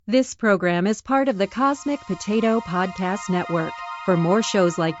This program is part of the Cosmic Potato Podcast Network. For more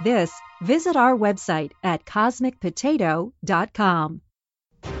shows like this, visit our website at cosmicpotato.com.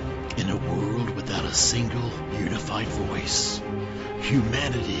 In a world without a single unified voice,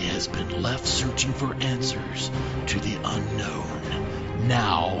 humanity has been left searching for answers to the unknown.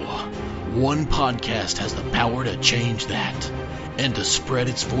 Now, one podcast has the power to change that and to spread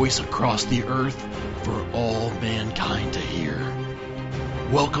its voice across the earth for all mankind to hear.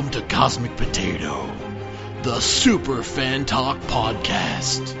 Welcome to Cosmic Potato, the Super Fan Talk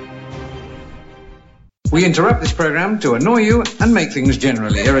Podcast. We interrupt this program to annoy you and make things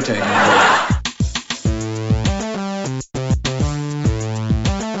generally irritating.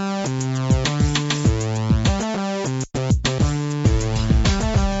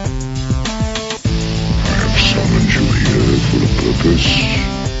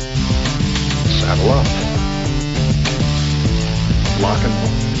 Saddle up. Lock and load.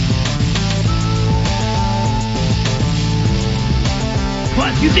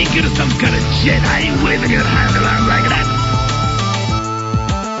 What, you think you're some kind of Jedi waving your hand around like that?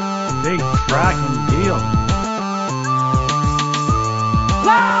 Big fracking deal.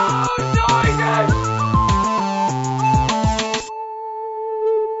 Loud noises!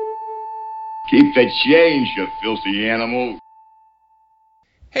 Keep the change, you filthy animal.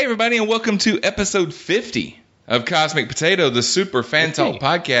 Hey everybody, and welcome to episode 50 of Cosmic Potato, the Super Fan Talk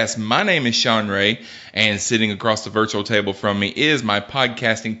Podcast. My name is Sean Ray, and sitting across the virtual table from me is my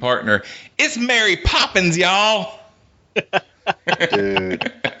podcasting partner. It's Mary Poppins, y'all. Dude,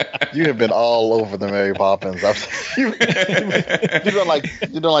 you have been all over the Mary Poppins. You've done like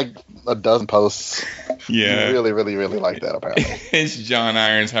a dozen posts. Yeah. You really like that, apparently. It's John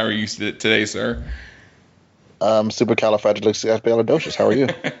Irons. How are you today, sir? Supercalifragilisticexpialidocious. How are you?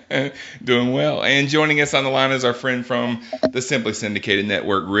 Doing well. And joining us on the line is our friend from the Simply Syndicated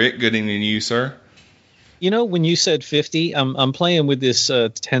Network, Rick. Good evening to you, sir. You know, when you said 50, I'm playing with this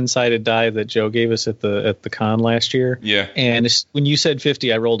 10-sided die that Joe gave us at the con last year. Yeah. And when you said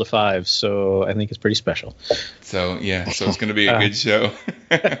 50, I rolled a 5, so I think it's pretty special. So it's going to be a good show.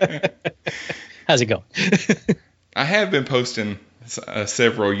 How's it going? I have been posting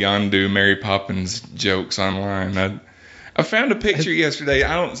several Yondu Mary Poppins jokes online. I found a picture yesterday.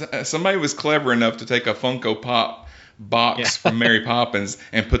 Somebody was clever enough to take a Funko Pop box from Mary Poppins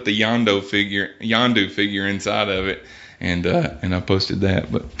and put the Yondu figure inside of it, and I posted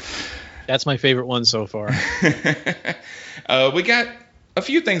that. But that's my favorite one so far. We got a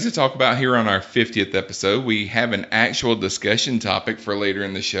few things to talk about here on our 50th episode. We have an actual discussion topic for later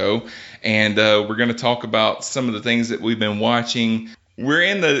in the show, and we're going to talk about some of the things that we've been watching. We're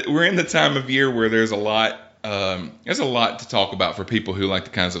in the time of year where there's a lot to talk about for people who like the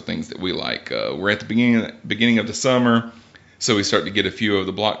kinds of things that we like. We're at the beginning of the summer, so we start to get a few of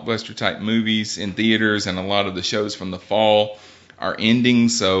the blockbuster type movies in theaters, and a lot of the shows from the fall are ending,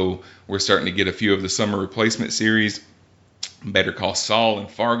 so we're starting to get a few of the summer replacement series. Better Call Saul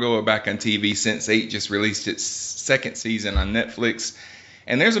and Fargo are back on TV. Sense8 just released its second season on Netflix.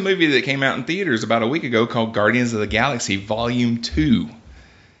 And there's a movie that came out in theaters about a week ago called Guardians of the Galaxy Volume 2.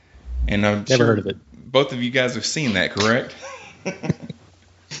 And I'm never heard of it. Both of you guys have seen that, correct?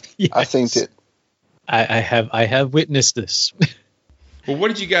 Yes. I think it. I have witnessed this. Well, what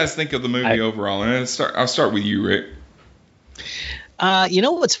did you guys think of the movie overall? And I'll start with you, Rick. You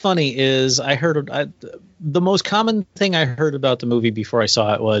know what's funny is the most common thing I heard about the movie before I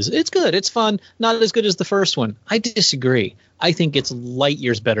saw it was, it's good, it's fun, not as good as the first one. I disagree. I think it's light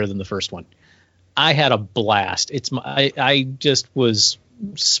years better than the first one. I had a blast. I just was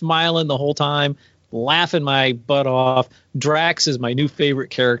smiling the whole time, laughing my butt off. Drax is my new favorite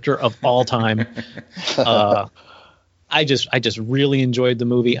character of all time. I just really enjoyed the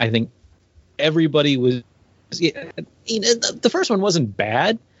movie. I think everybody was. The first one wasn't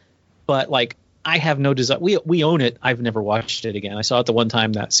bad, but like I have no desire. We own it. I've never watched it again. I saw it the one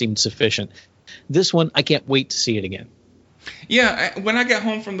time. That seemed sufficient. This one, I can't wait to see it again. Yeah, when I got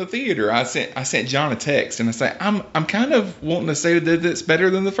home from the theater, I sent John a text and I said, I'm kind of wanting to say that it's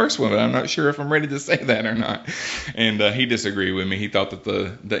better than the first one, but I'm not sure if I'm ready to say that or not. And he disagreed with me. He thought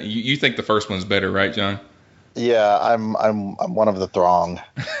that you think the first one's better, right, John? Yeah, I'm one of the throng.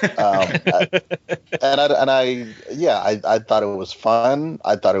 I thought it was fun.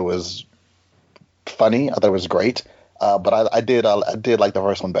 I thought it was funny. I thought it was great. But I did like the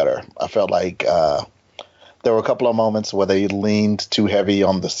first one better. I felt like there were a couple of moments where they leaned too heavy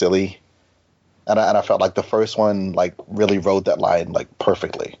on the silly, and I felt like the first one like really rode that line like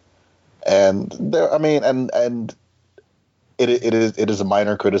perfectly. And there, I mean, and it is a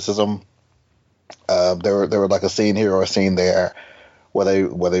minor criticism. There were like a scene here or a scene there where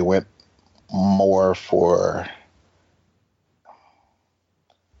they went more for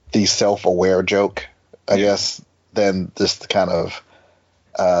the self-aware joke, I guess, than just kind of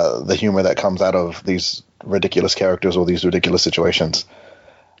the humor that comes out of these ridiculous characters or these ridiculous situations.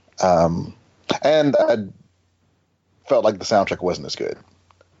 And I felt like the soundtrack wasn't as good.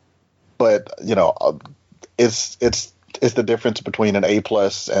 But, you know, it's the difference between an A+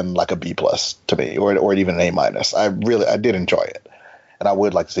 and like a B+ to me, or even an A-. I did enjoy it, and I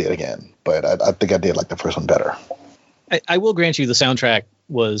would like to see it again. But I think I did like the first one better. I will grant you the soundtrack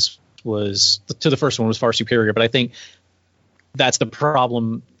was to the first one was far superior, but I think that's the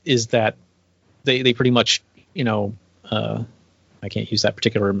problem, is that they pretty much, you know, I can't use that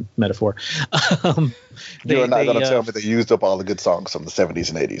particular metaphor. You're not going to tell me they used up all the good songs from the 70s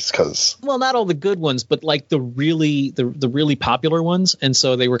and 80s, because well, not all the good ones, but like the really popular ones, and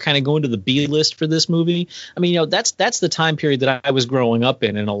so they were kind of going to the B list for this movie. I mean, you know, that's the time period that I was growing up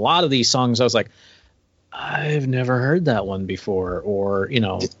in, and a lot of these songs I was like, I've never heard that one before, or you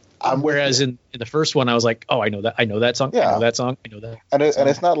know. Whereas in the first one, I was like, oh, I know that song. Yeah. I know that song. I know that. And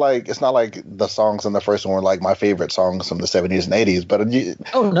it's not like the songs in the first one were like my favorite songs from the 70s and 80s, but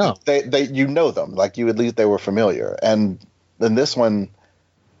no, they you know them, like at least they were familiar. And in this one,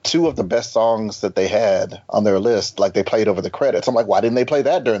 two of the best songs that they had on their list, like they played over the credits. I'm like, why didn't they play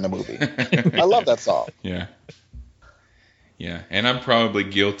that during the movie? I love that song. Yeah. Yeah, and I'm probably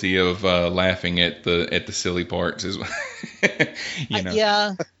guilty of laughing at the silly parts as well. You know.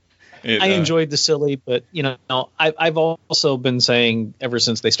 Yeah. I enjoyed the silly, but you know, I've also been saying ever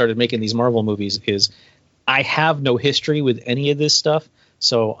since they started making these Marvel movies is I have no history with any of this stuff,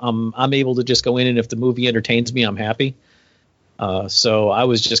 so I'm able to just go in, and if the movie entertains me, I'm happy. So I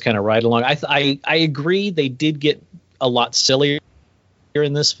was just kind of right along. I agree they did get a lot sillier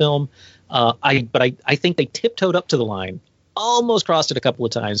in this film. But I think they tiptoed up to the line, almost crossed it a couple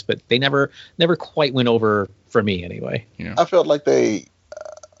of times, but they never quite went over for me anyway. Yeah. I felt like they.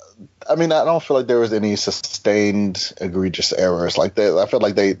 I mean, I don't feel like there was any sustained egregious errors. Like I feel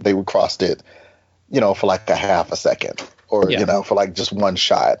like they crossed it, you know, for like a half a second, or you know, for like just one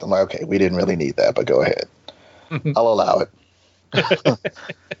shot. I'm like, okay, we didn't really need that, but go ahead. I'll allow it.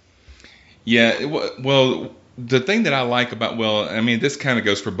 Yeah. Well, the thing that I like about, I mean, this kind of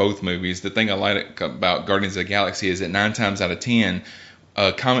goes for both movies. The thing I like about Guardians of the Galaxy is that 9 times out of 10,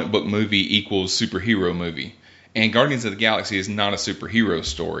 a comic book movie equals superhero movie. And Guardians of the Galaxy is not a superhero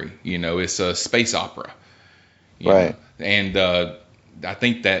story. You know, it's a space opera. Right. Know? And I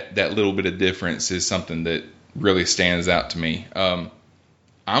think that little bit of difference is something that really stands out to me. I'm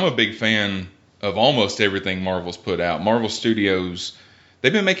a big fan of almost everything Marvel's put out. Marvel Studios,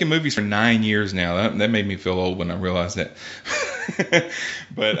 they've been making movies for 9 years now. That made me feel old when I realized that.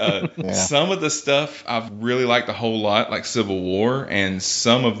 But some of the stuff I've really liked a whole lot, like Civil War, and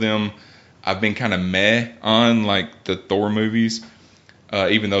some of them I've been kind of meh on, like the Thor movies.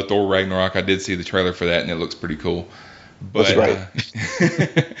 Even though Thor Ragnarok, I did see the trailer for that, and it looks pretty cool. But, that's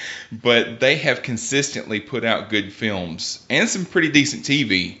great. But they have consistently put out good films and some pretty decent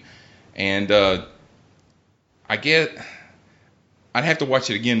TV. And I'd have to watch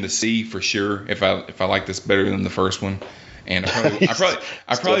it again to see for sure if I like this better than the first one. And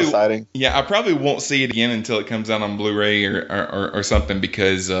I probably won't see it again until it comes out on Blu-ray or something,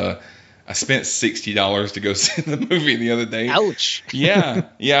 because I spent $60 to go see the movie the other day. Ouch. Yeah,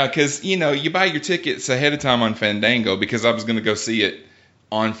 because you know, you buy your tickets ahead of time on Fandango, because I was going to go see it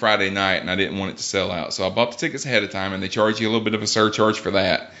on Friday night and I didn't want it to sell out, so I bought the tickets ahead of time, and they charge you a little bit of a surcharge for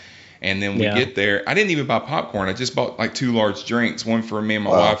that. And then we get there. I didn't even buy popcorn. I just bought like 2 large drinks, one for me and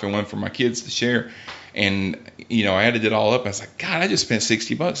my wife, and one for my kids to share. And you know, I added it all up. I was like, God, I just spent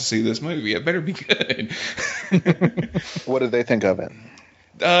 $60 to see this movie. It better be good. What did they think of it?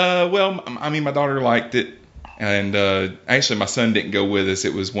 Well, I mean, my daughter liked it, and actually my son didn't go with us.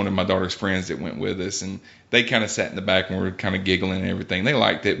 It was one of my daughter's friends that went with us, and they kind of sat in the back and were kind of giggling and everything. They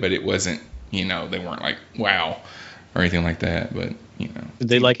liked it, but it wasn't, you know, they weren't like, wow, or anything like that, but, you know. Did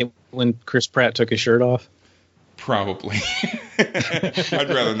they like it when Chris Pratt took his shirt off? Probably. I'd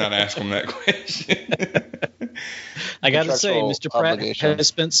rather not ask him that question. I got to say, Mr. Pratt has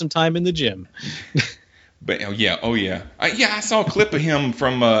spent some time in the gym. But oh yeah. I saw a clip of him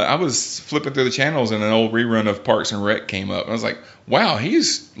from. I was flipping through the channels, and an old rerun of Parks and Rec came up. I was like, wow,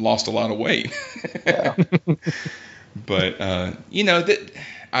 he's lost a lot of weight. Yeah. But you know, that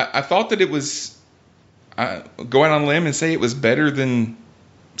I thought that it was. Go out on a limb and say it was better than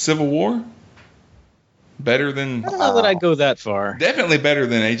Civil War. Better than. I don't know that I'd go that far. Definitely better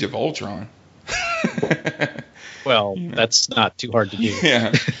than Age of Ultron. Well, that's not too hard to do.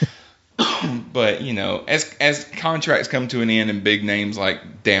 Yeah. But, you know, as contracts come to an end and big names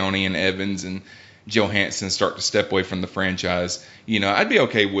like Downey and Evans and Johansson start to step away from the franchise, you know, I'd be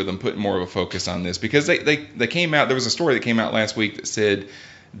okay with them putting more of a focus on this, because they came out, there was a story that came out last week that said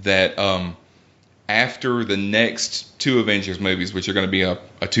that after the next 2 Avengers movies, which are going to be a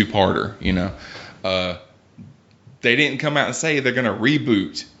 2-parter, you know, they didn't come out and say they're going to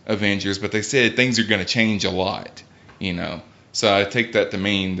reboot Avengers, but they said things are going to change a lot, you know. So I take that to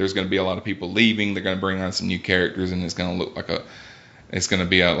mean there's going to be a lot of people leaving. They're going to bring on some new characters, and it's going to look like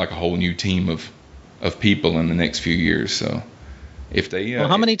like a whole new team of people in the next few years. So if they,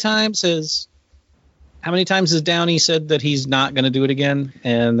 how many times has Downey said that he's not going to do it again,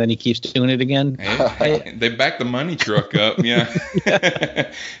 and then he keeps doing it again? Hey, they back the money truck up, yeah.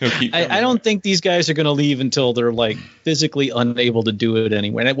 I don't think these guys are going to leave until they're like physically unable to do it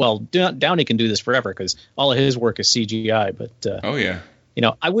anyway. Well, Downey can do this forever because all of his work is CGI. But oh yeah, you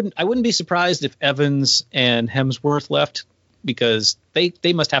know, I wouldn't be surprised if Evans and Hemsworth left, because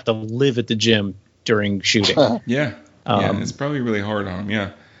they must have to live at the gym during shooting. Yeah, it's probably really hard on them.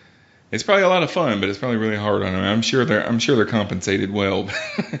 Yeah. It's probably a lot of fun, but it's probably really hard on them. I'm sure they're compensated well.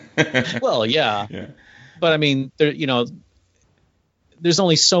 Well, yeah. But I mean, you know, there's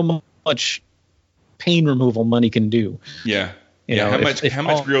only so much pain removal money can do. Yeah. You know, how much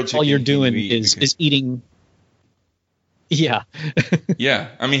grilled chicken all you're doing you is eating. Yeah. Yeah.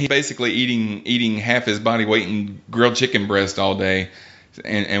 I mean, he's basically eating half his body weight in grilled chicken breast all day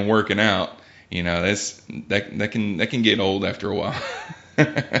and working out. You know, that can get old after a while.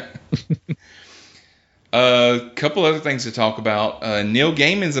 A couple other things to talk about. Neil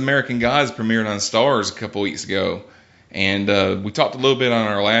Gaiman's American Gods premiered on Starz a couple weeks ago, and we talked a little bit on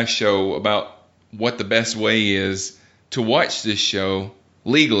our last show about what the best way is to watch this show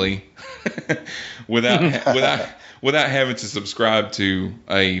legally without having to subscribe to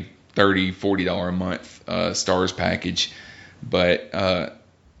a $30-$40 a month Starz package. But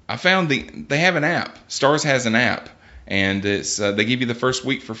I found they have an app. Starz has an app. And it's they give you the first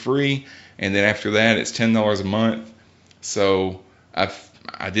week for free, and then after that it's $10 a month. So I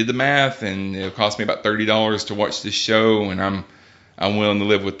did the math, and it cost me about $30 to watch this show, and I'm willing to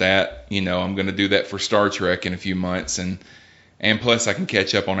live with that. You know, I'm going to do that for Star Trek in a few months, and plus I can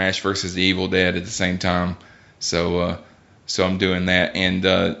catch up on Ash vs. the Evil Dead at the same time. So I'm doing that. And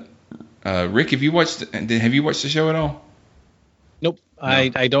Rick, have you watched the show at all? Nope. No.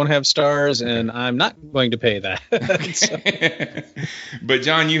 I don't have Starz, and I'm not going to pay that. But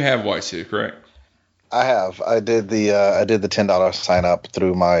John, you have watched it, correct? I have. I did the $10 sign up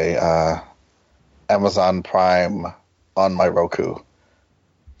through my Amazon Prime on my Roku.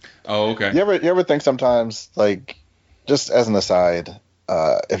 Oh, okay. You ever think sometimes, like, just as an aside,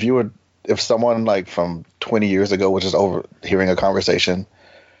 if someone like from 20 years ago was just overhearing a conversation.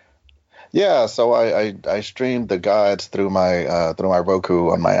 Yeah, so I streamed the gods through my Roku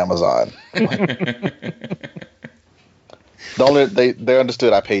on my Amazon. They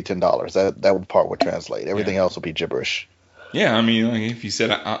understood I paid $10. That part would translate. Everything else would be gibberish. Yeah, I mean, like, if you said,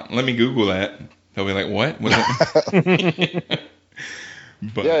 "Let me Google that," they'll be like, "What?" Was it?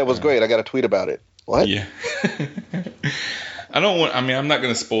 But, yeah, it was great. I got a tweet about it. What? Yeah. I'm not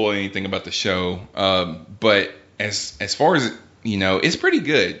going to spoil anything about the show, but as far as you know, it's pretty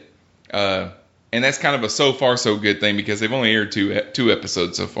good. And that's kind of a so far so good thing, because they've only aired two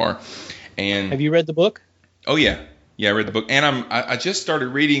episodes so far. And have you read the book? Oh yeah, I read the book, and I just started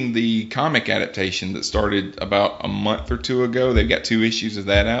reading the comic adaptation that started about a month or two ago. They've got 2 issues of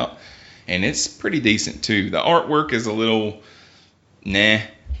that out, and it's pretty decent too. The artwork is a little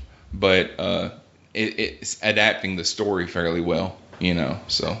but it's adapting the story fairly well, you know.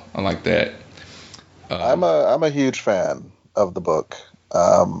 So I like that. I'm a huge fan of the book.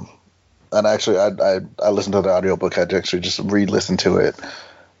 And actually, I listened to the audiobook. I actually just re-listened to it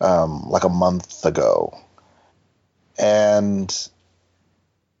like a month ago. And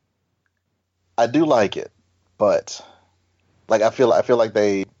I do like it, but like I feel like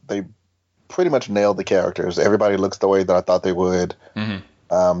they pretty much nailed the characters. Everybody looks the way that I thought they would.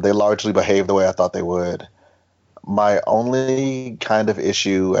 Mm-hmm. They largely behave the way I thought they would. My only kind of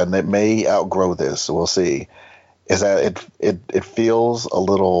issue, and it may outgrow this, we'll see, is that it feels a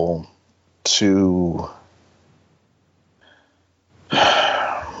little too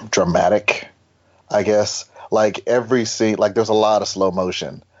dramatic, I guess. Like every scene, like there's a lot of slow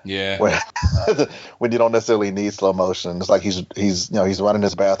motion. Yeah. When you don't necessarily need slow motion, it's like he's running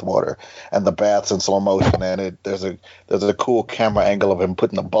his bath water, and the bath's in slow motion, and there's a cool camera angle of him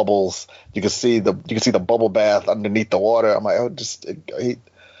putting the bubbles. You can see the bubble bath underneath the water. I'm like, let's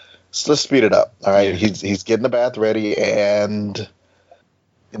speed it up. All right, yeah. He's getting the bath ready, and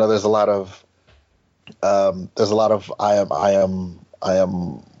there's a lot of There's a lot of I'm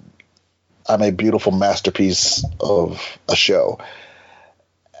a beautiful masterpiece of a show,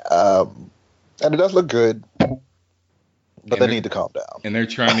 and it does look good, but they need to calm down. And they're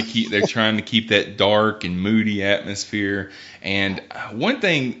trying to keep that dark and moody atmosphere. And one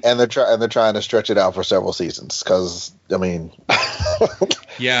thing, and they're trying to stretch it out for several seasons because I mean,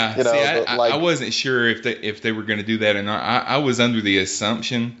 yeah. You know, I wasn't sure if they were going to do that or not. I was under the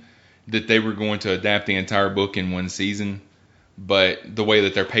assumption that they were going to adapt the entire book in one season, but the way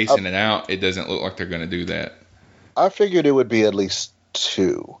that they're pacing it out, it doesn't look like they're going to do that. I figured it would be at least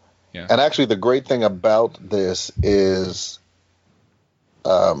 2. Yeah. And actually, the great thing about this is,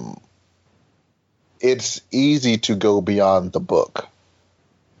 it's easy to go beyond the book.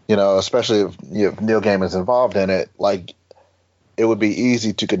 You know, especially if Neil Gaiman's involved in it, like it would be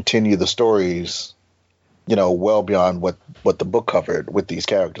easy to continue the stories, you know, well beyond what the book covered with these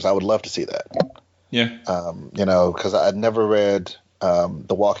characters. I would love to see that. Yeah. You know, because I'd never read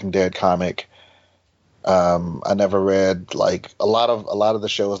the Walking Dead comic. I never read like a lot of the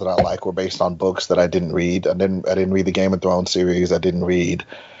shows that I like were based on books that I didn't read. I didn't read the Game of Thrones series. I didn't read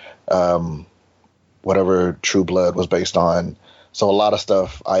whatever True Blood was based on. So a lot of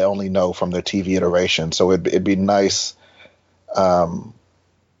stuff I only know from their TV iteration. So it'd be nice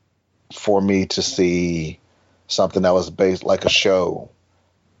for me to see something that was based like a show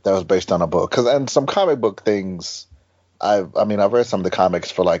that was based on a book. And some comic book things, I've read some of the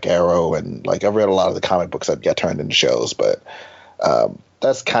comics for like Arrow, and like I've read a lot of the comic books that get turned into shows, but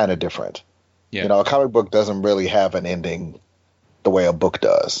that's kind of different. Yeah. You know, a comic book doesn't really have an ending the way a book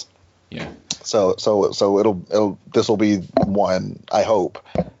does. Yeah. So this will be one, I hope,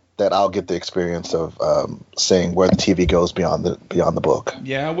 that I'll get the experience of seeing where the TV goes beyond the book.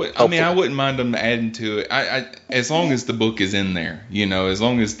 Yeah, I wouldn't mind them adding to it. I as long as the book is in there, you know, as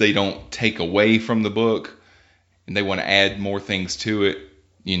long as they don't take away from the book and they want to add more things to it,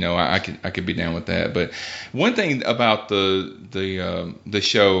 you know, I could be down with that. But one thing about the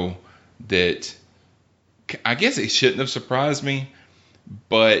show that I guess it shouldn't have surprised me,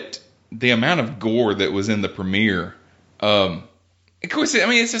 but the amount of gore that was in the premiere. Of course, I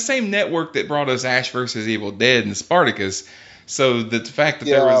mean, it's the same network that brought us Ash vs. Evil Dead and Spartacus. So the fact that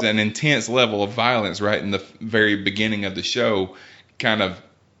there was an intense level of violence right in the very beginning of the show kind of,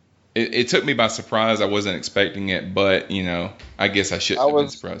 it took me by surprise. I wasn't expecting it, but, you know, I guess I shouldn't have been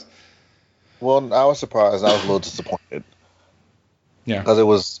surprised. Well, I was surprised. I was a little disappointed. Yeah. Because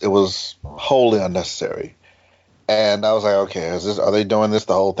it was wholly unnecessary. And I was like, okay, are they doing this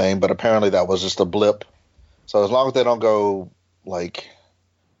the whole thing? But apparently that was just a blip. So as long as they don't go, like,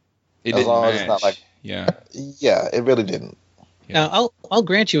 it as didn't long match. as it's not like, yeah, it really didn't. Yeah. Now, I'll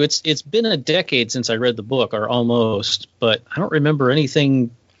grant you, it's been a decade since I read the book, or almost, but I don't remember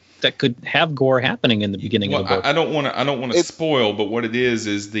anything that could have gore happening in the beginning of the book. I don't want to spoil, but what it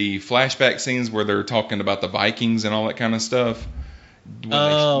is the flashback scenes where they're talking about the Vikings and all that kind of stuff.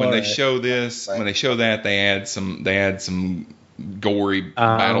 When they show this, when they show that, they add some gory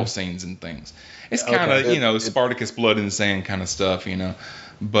battle scenes and things. It's kind of, you know, Spartacus blood and sand kind of stuff, you know.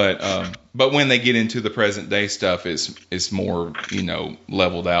 But when they get into the present day stuff, it's more, you know,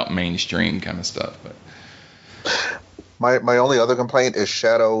 leveled out mainstream kind of stuff. But my only other complaint is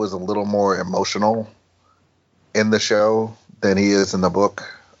Shadow is a little more emotional in the show than he is in the book.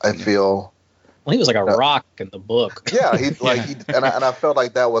 I feel. Well, he was like a rock in the book. Yeah, and I felt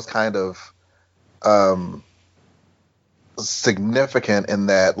like that was kind of significant in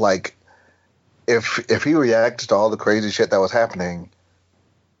that, like, if he reacted to all the crazy shit that was happening,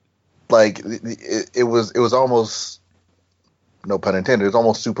 like it was almost, no pun intended, it was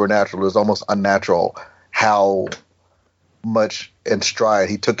almost supernatural. It was almost unnatural how much in stride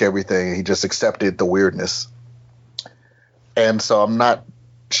he took everything. He just accepted the weirdness, and so I'm not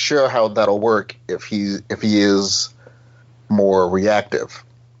sure how that'll work if he is more reactive.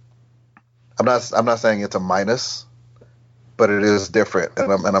 I'm not saying it's a minus, but it is different, and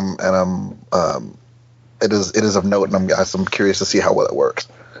it is of note, and I'm curious to see how well it works.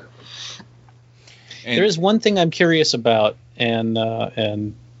 There is one thing I'm curious about, and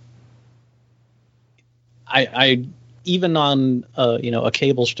I even on a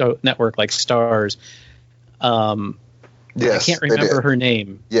cable network like Starz, yes, I can't remember her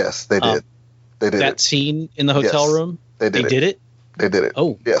name. Yes, they did. They did that scene in the hotel room. They did it. They did it.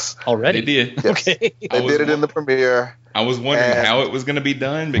 Oh, yes, already. They did. Yes. Okay, they did it in the premiere. I was wondering how it was going to be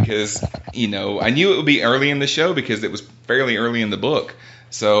done because, you know, I knew it would be early in the show because it was fairly early in the book.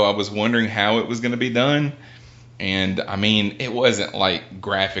 So I was wondering how it was going to be done. And, I mean, it wasn't, like,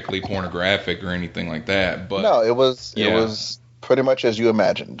 graphically pornographic or anything like that. But no, it was pretty much as you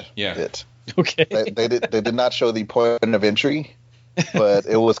imagined it. Okay. They did not show the point of entry, but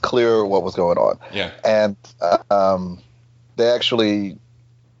it was clear what was going on. Yeah. And they actually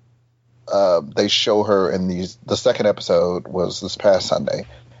they show her in the second episode was this past Sunday,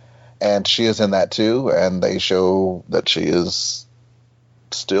 and she is in that too, and they show that she is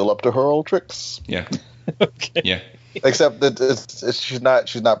still up to her old tricks. Yeah. Okay. Yeah. Except that she's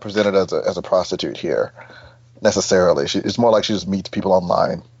not presented as a prostitute here necessarily. It's more like she just meets people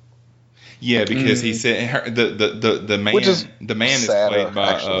online. Yeah, because he said the man is played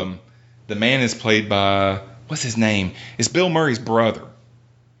by actually. The man is played by, what's his name? It's Bill Murray's brother.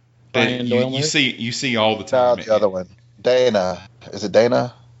 Brian Doyle you see all the time. No, the other one, Dana. Is it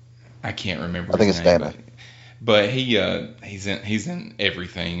Dana? I can't remember. I think it's Dana. But he's in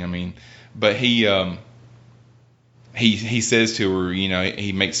everything. I mean, but he says to her,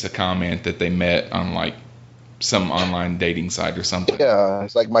 he makes a comment that they met on like some online dating site or something. Yeah,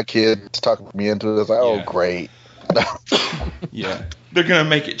 it's like my kid's talking me into it. It's like, oh, great. Yeah, they're gonna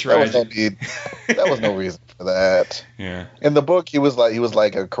make it tragic. That was no reason for that. Yeah. In the book, he was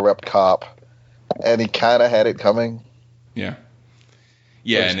like a corrupt cop, and he kind of had it coming. Yeah.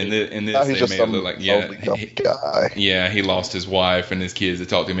 Yeah, and in this now they just made it look like guy. Yeah, he lost his wife and his kids. They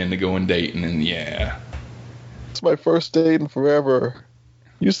talked him into going dating, and yeah. It's my first date in forever.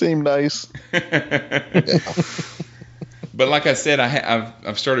 You seem nice. Yeah. But like I said,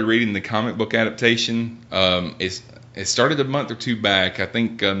 I've started reading the comic book adaptation. It started a month or two back. I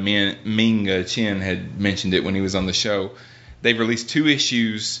think Ming Chen had mentioned it when he was on the show. They've released 2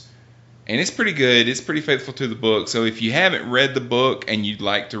 issues, and it's pretty good. It's pretty faithful to the book. So if you haven't read the book and you'd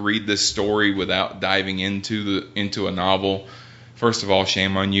like to read this story without diving into a novel, first of all,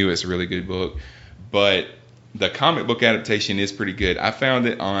 shame on you. It's a really good book. But the comic book adaptation is pretty good. I found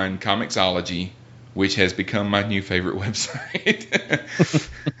it on Comixology, which has become my new favorite website.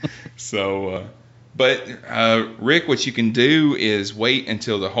 So, but Rick, what you can do is wait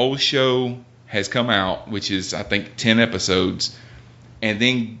until the whole show has come out, which is, I think, 10 episodes, and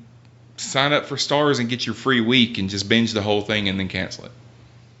then sign up for Starz and get your free week and just binge the whole thing and then cancel it.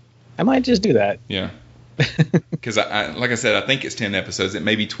 I might just do that. Yeah. Because, like I said, I think it's 10 episodes. It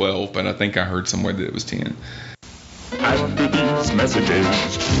may be 12, but I think I heard somewhere that it was 10. After these messages,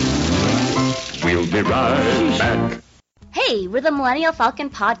 we'll be right back. Hey, we're the Millennial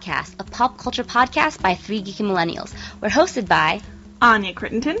Falcon Podcast, a pop culture podcast by 3 geeky millennials. We're hosted by Anya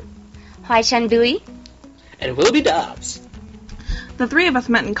Crittenton, Hwai Chen Bui, and Wilby Dobbs. The 3 of us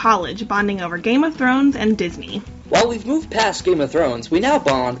met in college, bonding over Game of Thrones and Disney. While we've moved past Game of Thrones, we now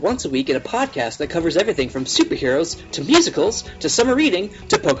bond once a week in a podcast that covers everything from superheroes to musicals to summer reading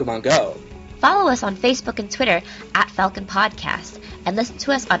to Pokemon Go. Follow us on Facebook and Twitter at Falcon Podcast, and listen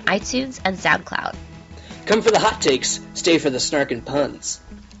to us on iTunes and SoundCloud. Come for the hot takes, stay for the snark and puns.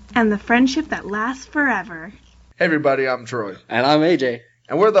 And the friendship that lasts forever. Hey everybody, I'm Troy. And I'm AJ.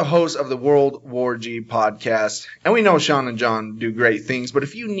 And we're the hosts of the World War G podcast. And we know Sean and John do great things, but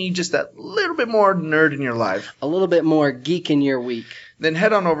if you need just that little bit more nerd in your life, a little bit more geek in your week, then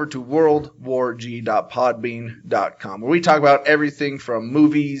head on over to worldwarg.podbean.com, where we talk about everything from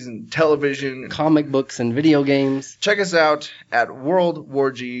movies and television, comic books and video games. Check us out at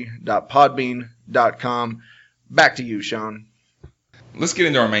worldwarg.podbean.com. Back to you, Sean. Let's get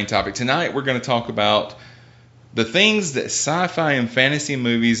into our main topic. Tonight we're going to talk about the things that sci-fi and fantasy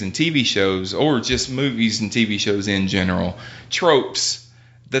movies and TV shows, or just movies and TV shows in general, tropes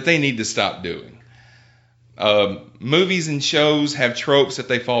that they need to stop doing. Movies and shows have tropes that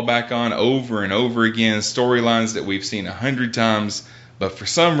they fall back on over and over again, storylines that we've seen 100 times, but for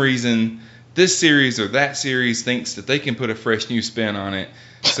some reason, this series or that series thinks that they can put a fresh new spin on it.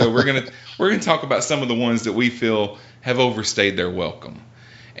 So we're gonna talk about some of the ones that we feel have overstayed their welcome.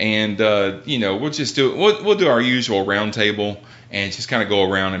 And, we'll just we'll do our usual round table and just kind of go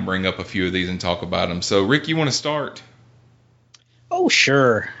around and bring up a few of these and talk about them. So, Rick, you want to start? Oh,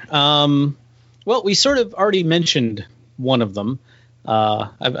 sure. Well, we sort of already mentioned one of them.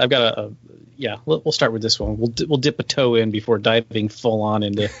 I've got we'll start with this one. We'll dip a toe in before diving full on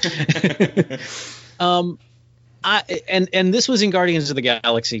into. And this was in Guardians of the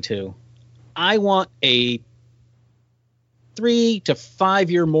Galaxy too. I want a 3 to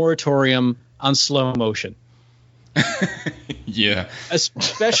 5 year moratorium on slow motion. Yeah.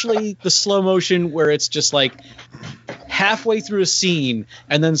 Especially the slow motion where it's just like halfway through a scene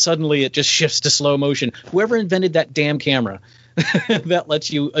and then suddenly it just shifts to slow motion. Whoever invented that damn camera that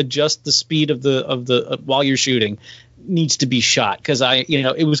lets you adjust the speed of the while you're shooting needs to be shot, because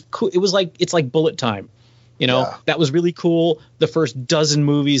it's like bullet time. You know, that was really cool. The first dozen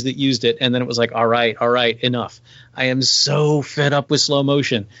movies that used it, and then it was like, all right, enough. I am so fed up with slow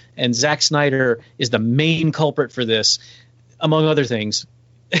motion. And Zack Snyder is the main culprit for this, among other things.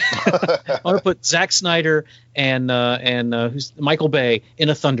 I want to put Zack Snyder and who's Michael Bay in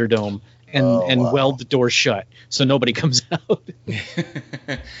a Thunderdome and weld the door shut so nobody comes out.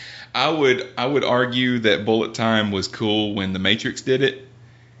 I would argue that bullet time was cool when The Matrix did it.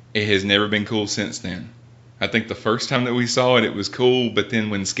 It has never been cool since then. I think the first time that we saw it, it was cool, but then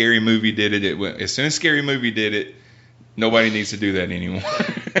when Scary Movie did it, as soon as Scary Movie did it, nobody needs to do that anymore.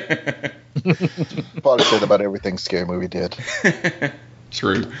 Probably said about everything Scary Movie did.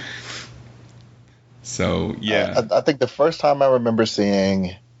 True. So, yeah. I think the first time I remember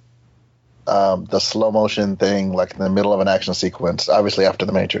seeing the slow motion thing, like in the middle of an action sequence, obviously after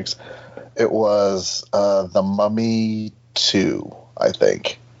The Matrix, it was The Mummy 2, I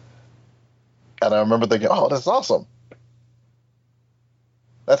think. And I remember thinking, oh, that's awesome.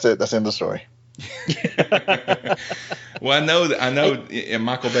 That's it. That's the end of the story. Well, I know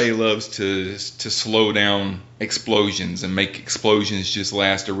Michael Bay loves to slow down explosions and make explosions just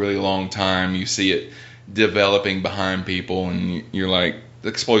last a really long time. You see it developing behind people, and you're like, the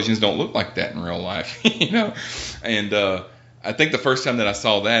explosions don't look like that in real life, you know? And I think the first time that I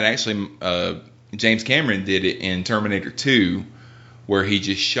saw that, actually, James Cameron did it in Terminator 2, where he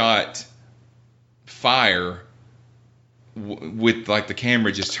just shot fire with like the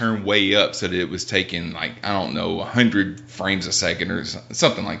camera just turned way up so that it was taking like, I don't know, 100 frames a second or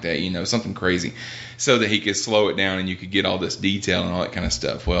something like that, you know, something crazy, so that he could slow it down and you could get all this detail and all that kind of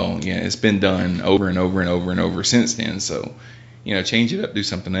stuff. Well, yeah, it's been done over and over and over and over since then. So, you know, change it up, do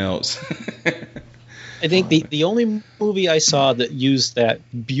something else. I think the only movie I saw that used that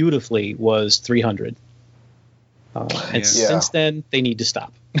beautifully was 300. And since then, they need to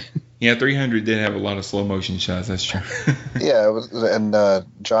stop. Yeah, 300 did have a lot of slow motion shots. That's true. Yeah, it was, and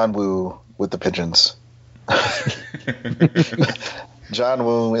John Woo with the pigeons. John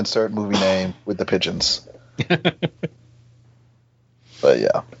Woo, insert movie name with the pigeons. But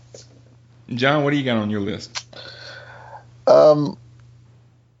yeah. John, what do you got on your list?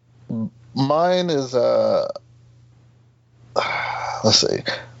 Mine is let's see.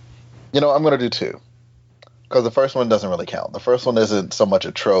 You know, I'm going to do two. Because the first one doesn't really count. The first one isn't so much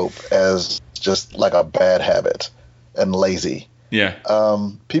a trope as just like a bad habit and lazy. Yeah.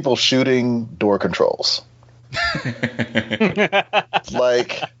 People shooting door controls.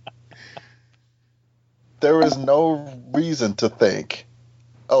 Like, there is no reason to think,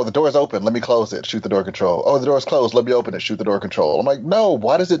 oh, the door is open, let me close it, shoot the door control. Oh, the door is closed, let me open it, shoot the door control. I'm like, no,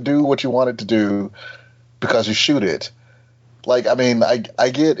 why does it do what you want it to do because you shoot it? Like, I mean, I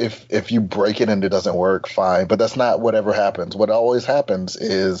get if you break it and it doesn't work, fine, but that's not whatever happens. What always happens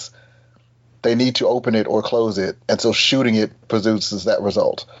is they need to open it or close it, and so shooting it produces that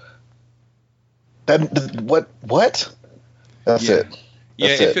result. What? That's it.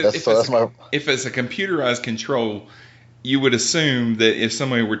 If it's a computerized control, you would assume that if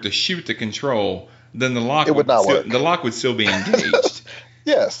somebody were to shoot the control, then the lock would not work. The lock would still be engaged.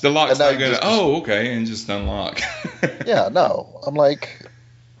 Yes. The lock's not going to, okay, and just unlock. Yeah, no. I'm like,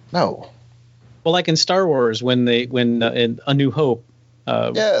 no. Well, like in Star Wars, when in A New Hope,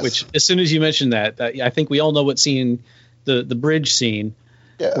 yes. Which as soon as you mentioned that, I think we all know what scene, the bridge scene,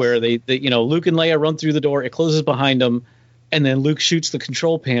 yes. Where they Luke and Leia run through the door, it closes behind them, and then Luke shoots the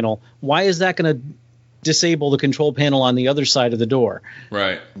control panel. Why is that going to disable the control panel on the other side of the door?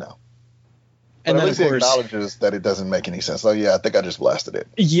 Right. No. And but then, at least he acknowledges that it doesn't make any sense. So yeah, I think I just blasted it.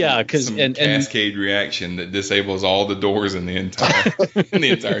 Yeah, because cascade reaction that disables all the doors in the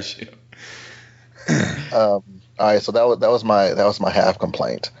entire ship. All right, so that was my half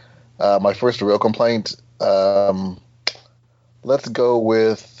complaint. My first real complaint. Let's go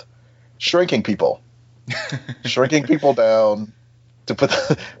with shrinking people. Shrinking people down to put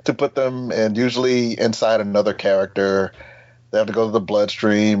them, and usually inside another character. They have to go to the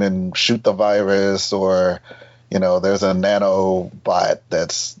bloodstream and shoot the virus, or, there's a nanobot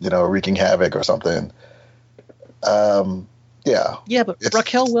that's, wreaking havoc or something. Yeah. Yeah, but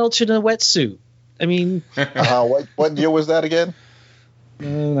Raquel Welch in a wetsuit. I mean. What year was that again?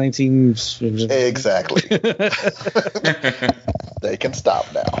 19. Exactly. They can stop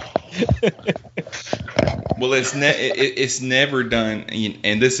now. Well, it's never done,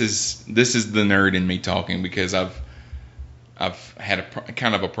 and this is the nerd in me talking, because I've had a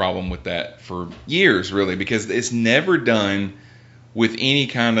kind of a problem with that for years, really, because it's never done with any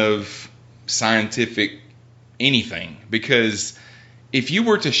kind of scientific anything. Because if you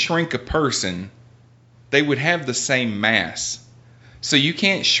were to shrink a person, they would have the same mass. So you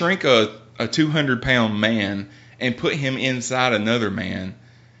can't shrink a a 200-pound man and put him inside another man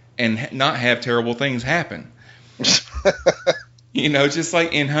and not have terrible things happen. Just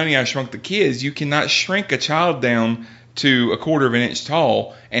like in Honey, I Shrunk the Kids, you cannot shrink a child down to a quarter of an inch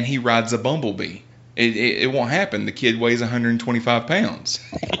tall and he rides a bumblebee. It won't happen. The kid weighs 125 pounds.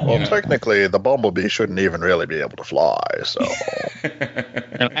 Well, technically, the bumblebee shouldn't even really be able to fly. So,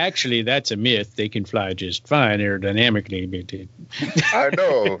 actually, that's a myth. They can fly just fine aerodynamically. I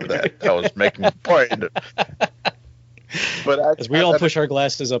know that. I was making a point. But as we all push our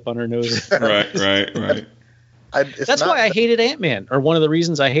glasses up on our noses. Right. That's why I hated Ant-Man, or one of the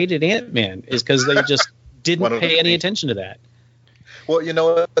reasons I hated Ant-Man is because they just didn't pay any attention to that. Well, you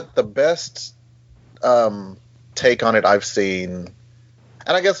know what? The best take on it I've seen,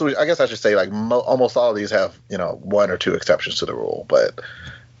 and I guess I should say like almost all of these have one or two exceptions to the rule, but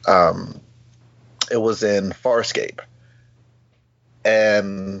it was in Farscape,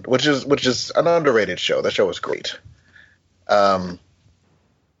 and which is an underrated show. That show was great, but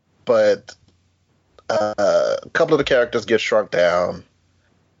a couple of the characters get shrunk down,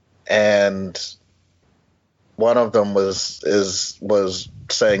 and one of them was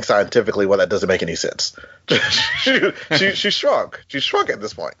saying scientifically, well, that doesn't make any sense. she shrunk. She shrunk at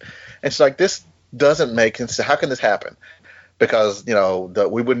this point. And she's like, this doesn't make sense. How can this happen? Because,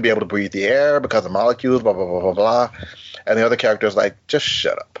 we wouldn't be able to breathe the air because of molecules, blah, blah, blah, blah, blah. And the other character's like, just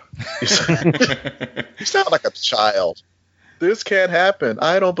shut up. You sound like a child. This can't happen.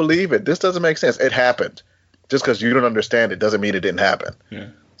 I don't believe it. This doesn't make sense. It happened. Just because you don't understand it doesn't mean it didn't happen. Yeah.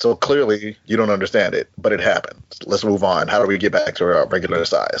 So clearly you don't understand it, but it happened. Let's move on. How do we get back to our regular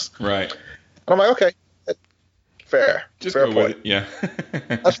size? Right. And I'm like, okay, fair. Just fair go point. with it. Yeah.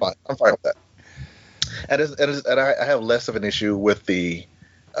 That's fine. I'm fine with that. And I have less of an issue with the,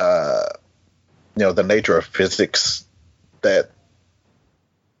 the nature of physics that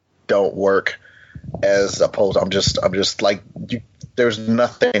don't work, as opposed. I'm just like, there's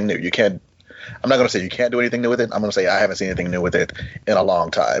nothing new. You can't. I'm not going to say you can't do anything new with it. I'm going to say I haven't seen anything new with it in a long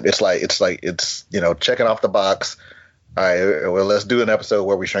time. It's checking off the box. All right, well, let's do an episode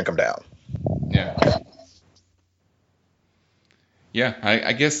where we shrink them down. Yeah. Yeah,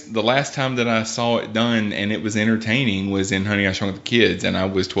 I guess the last time that I saw it done and it was entertaining was in Honey, I Shrunk the Kids, and I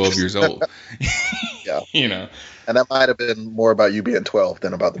was 12 years old. Yeah. And that might have been more about you being 12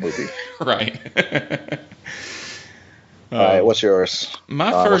 than about the movie. Right. All right, what's yours?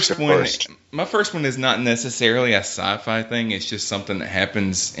 My first one is not necessarily a sci-fi thing. It's just something that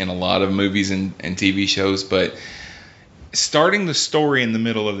happens in a lot of movies and TV shows, but starting the story in the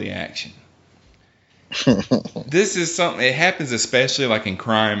middle of the action. This is something, it happens especially like in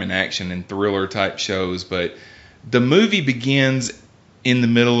crime and action and thriller type shows, but the movie begins in the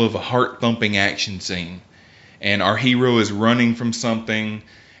middle of a heart-thumping action scene, and our hero is running from something,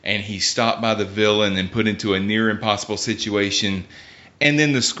 and he's stopped by the villain and put into a near impossible situation, and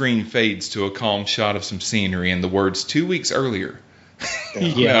then the screen fades to a calm shot of some scenery and the words 2 weeks earlier.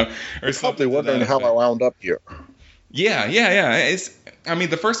 Or probably wondering how I wound up here. Yeah.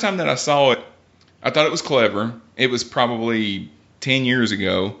 The first time that I saw it, I thought it was clever. It was probably 10 years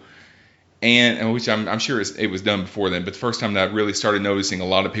ago, and which I'm sure it was done before then, but the first time that I really started noticing a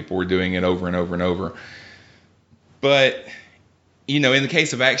lot of people were doing it over and over and over. But in the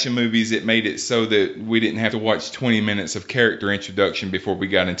case of action movies, it made it so that we didn't have to watch 20 minutes of character introduction before we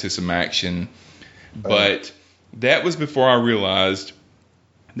got into some action. But that was before I realized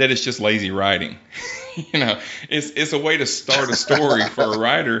that it's just lazy writing. It's a way to start a story for a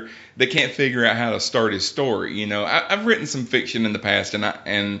writer that can't figure out how to start his story. I've written some fiction in the past,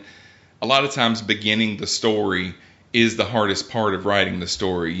 and a lot of times beginning the story is the hardest part of writing the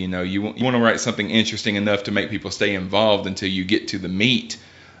story. You want to write something interesting enough to make people stay involved until you get to the meat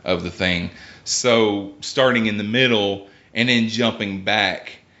of the thing. So starting in the middle and then jumping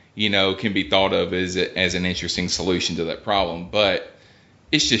back, can be thought of as an interesting solution to that problem. But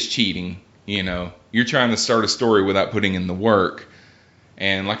it's just cheating. You're trying to start a story without putting in the work.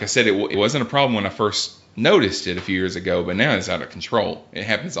 And like I said, it wasn't a problem when I first noticed it a few years ago, but now it's out of control. It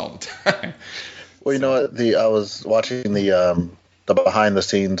happens all the time. Well, I was watching the behind the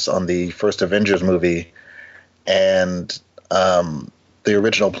scenes on the first Avengers movie, and the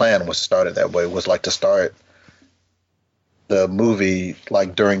original plan was started that way. It was like to start the movie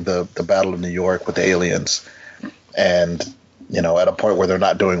like during the Battle of New York with the aliens, and at a point where they're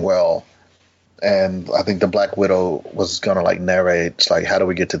not doing well. And I think the Black Widow was gonna like narrate, like, how do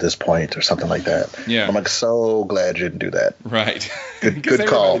we get to this point or something like that. Yeah. I'm like, so glad you didn't do that. Right. Good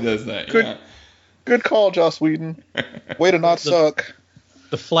call. Does that. Good call, Joss Whedon. Way to not suck.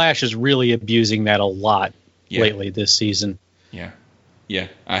 The Flash is really abusing that a lot lately this season. Yeah. Yeah,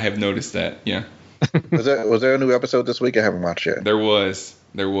 I have noticed that. Yeah. Was there a new episode this week? I haven't watched yet. There was.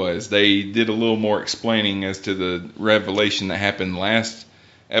 They did a little more explaining as to the revelation that happened last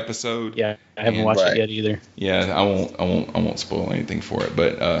episode. Yeah, I haven't watched it yet either. Yeah, I won't spoil anything for it.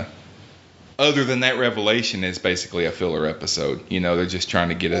 But other than that revelation, it's basically a filler episode. You know, they're just trying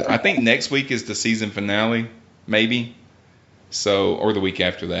to get it. I think next week is the season finale, maybe. So, or the week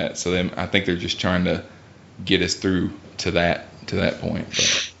after that. So then I think they're just trying to get us through to that point.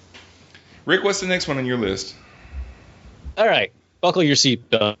 But. Rick, what's the next one on your list? All right. Buckle your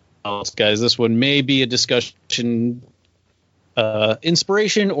seatbelts, guys. This one may be a discussion,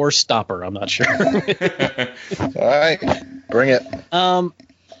 inspiration or stopper. I'm not sure. All right. Bring it.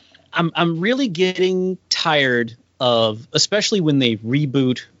 I'm really getting tired of, especially when they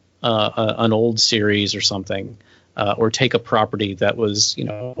reboot an old series or something, or take a property that was,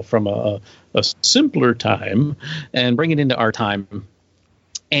 from a simpler time and bring it into our time.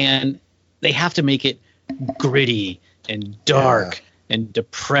 And they have to make it gritty and dark and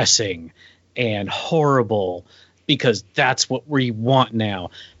depressing and horrible because that's what we want now.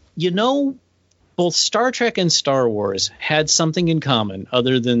 Both Star Trek and Star Wars had something in common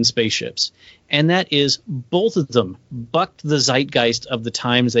other than spaceships, and that is both of them bucked the zeitgeist of the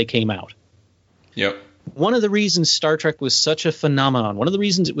times they came out. Yep. One of the reasons Star Trek was such a phenomenon, one of the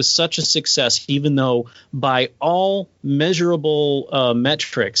reasons it was such a success, even though by all measurable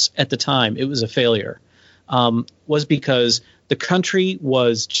metrics at the time it was a failure, was because the country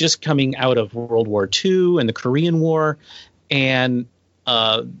was just coming out of World War II and the Korean War, and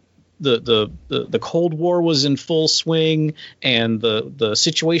the Cold War was in full swing, and the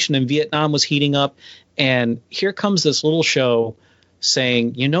situation in Vietnam was heating up. And here comes this little show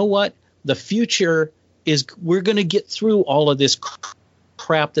saying, you know what? The future is we're going to get through all of this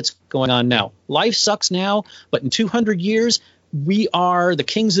crap that's going on now. Life sucks now, but in 200 years, we are the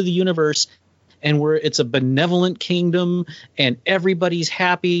kings of the universe, and it's a benevolent kingdom, and everybody's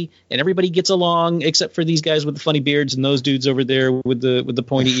happy, and everybody gets along, except for these guys with the funny beards and those dudes over there with the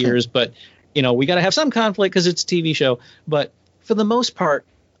pointy ears. But, we got to have some conflict because it's a TV show. But for the most part,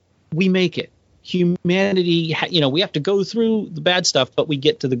 we make it. Humanity, we have to go through the bad stuff, but we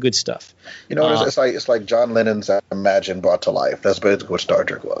get to the good stuff. It's like John Lennon's Imagine brought to life. That's basically what Star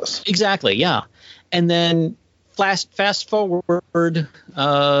Trek was. Exactly, yeah. And then fast forward,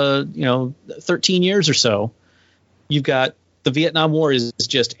 13 years or so, you've got the Vietnam War is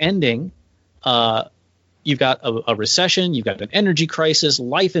just ending. You've got a recession. You've got an energy crisis.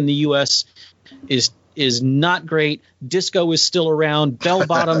 Life in the U.S. is not great. Disco is still around. Bell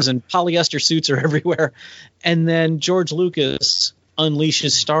bottoms and polyester suits are everywhere. And then George Lucas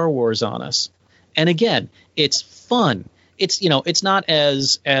unleashes Star Wars on us. And again, it's fun. It's not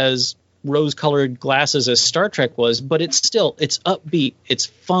as rose-colored glasses as Star Trek was, but it's upbeat. It's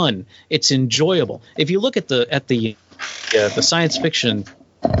fun. It's enjoyable. If you look at the science fiction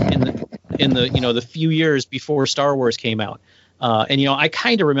in the few years before Star Wars came out. And I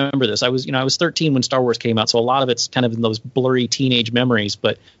kind of remember this. I was 13 when Star Wars came out, so a lot of it's kind of in those blurry teenage memories.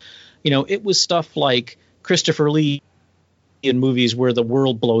 But it was stuff like Christopher Lee in movies where the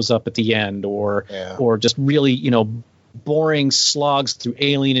world blows up at the end, or just really boring slogs through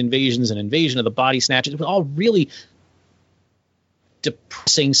alien invasions and invasion of the body snatchers. It was all really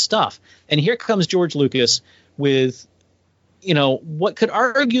depressing stuff. And here comes George Lucas with what could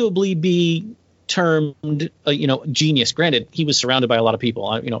arguably be termed genius. Granted, he was surrounded by a lot of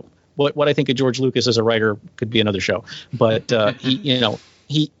people. What I think of George Lucas as a writer could be another show, but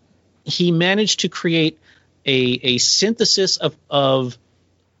he managed to create a synthesis of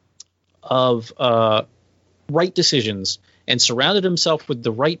right decisions and surrounded himself with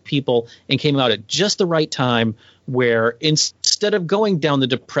the right people and came out at just the right time, where instead of going down the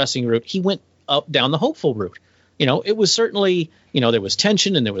depressing route, he went up down the hopeful route. It was certainly, there was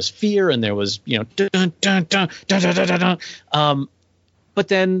tension and there was fear and there was, dun, dun, dun, dun, dun, dun, dun, dun. But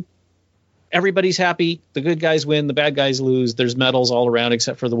then everybody's happy. The good guys win. The bad guys lose. There's medals all around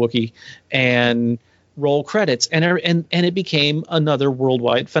except for the Wookiee, and roll credits. And it became another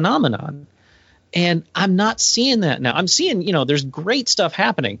worldwide phenomenon. And I'm not seeing that now. I'm seeing, there's great stuff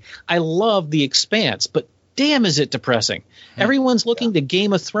happening. I love The Expanse, but damn, is it depressing. Everyone's looking to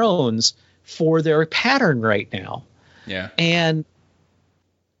Game of Thrones for their pattern right now. Yeah. And,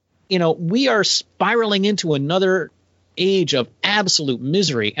 we are spiraling into another age of absolute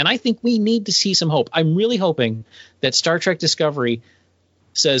misery. And I think we need to see some hope. I'm really hoping that Star Trek Discovery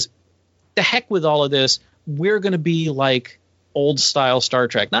says, the heck with all of this. We're going to be like old style Star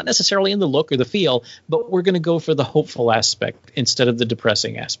Trek, not necessarily in the look or the feel, but we're going to go for the hopeful aspect instead of the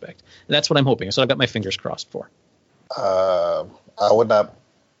depressing aspect. And that's what I'm hoping. That's what I've got my fingers crossed for. I would not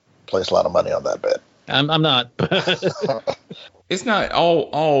place a lot of money on that bet. I'm not. It's not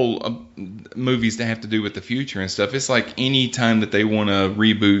all movies that have to do with the future and stuff. It's like any time that they want to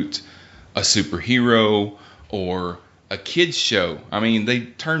reboot a superhero or a kids show. I mean, they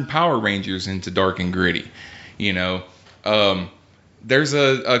turned Power Rangers into dark and gritty. You know, there's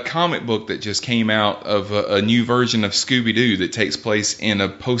a comic book that just came out of a new version of Scooby-Doo that takes place in a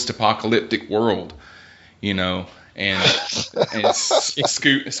post-apocalyptic world. You know, and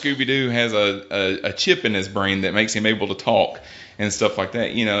Scooby-Doo has a chip in his brain that makes him able to talk and stuff like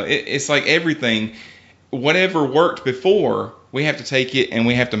that. You know, it's like everything, whatever worked before, we have to take it and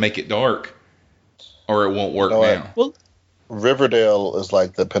we have to make it dark, or it won't work now. Well, Riverdale is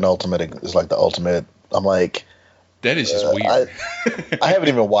like the ultimate. I'm like, that is just weird. I haven't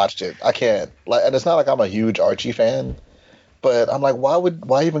even watched it. I can't. And it's not like I'm a huge Archie fan, but I'm like,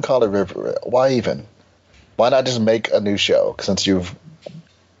 why even call it Riverdale? Why even? Why not just make a new show, since you've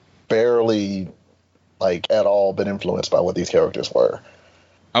barely, like, at all been influenced by what these characters were?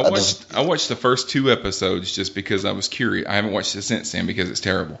 I watched the first 2 episodes just because I was curious. I haven't watched it since then because it's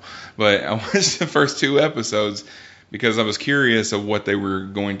terrible. But I watched the first 2 episodes because I was curious of what they were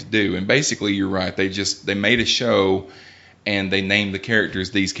going to do. And basically, you're right. They made a show and they named the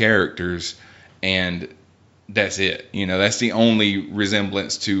characters these characters, and that's it. You know, that's the only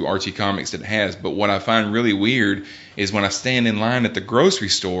resemblance to Archie Comics that it has. But what I find really weird is when I stand in line at the grocery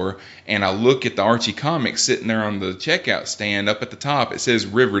store and I look at the Archie Comics sitting there on the checkout stand up at the top, it says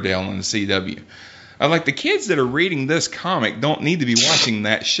Riverdale on the CW. I'm like, the kids that are reading this comic don't need to be watching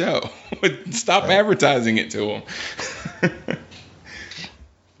that show. Stop advertising it to them.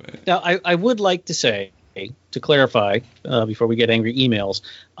 Now, I would like to say, to clarify, before we get angry emails,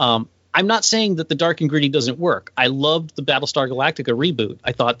 I'm not saying that the dark and gritty doesn't work. I loved the Battlestar Galactica reboot.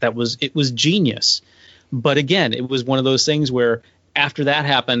 I thought it was genius. But again, it was one of those things where after that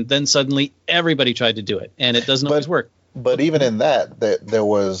happened, then suddenly everybody tried to do it, and it doesn't always work. But even in that, there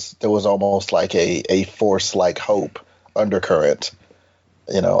was almost like a force-like hope undercurrent.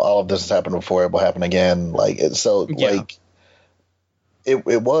 You know, all of this has happened before; it will happen again. Like it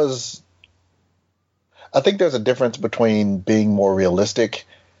was. I think there's a difference between being more realistic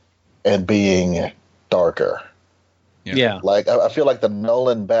and being darker. Yeah. Like I feel like the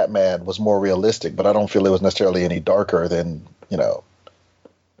Nolan Batman was more realistic, but I don't feel it was necessarily any darker than, you know,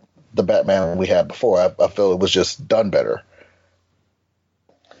 the Batman we had before. I feel it was just done better.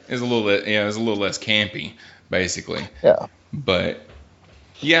 It was a little less campy, basically. Yeah. But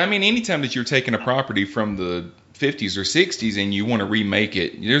yeah, I mean, anytime that you're taking a property from the 50s or 60s and you want to remake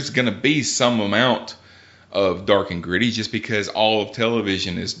it, there's going to be some amount of dark and gritty, just because all of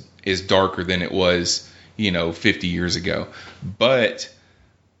television is darker than it was, 50 years ago. But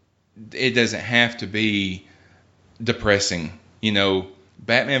it doesn't have to be depressing.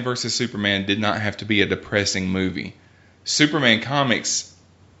 Batman versus Superman did not have to be a depressing movie. Superman comics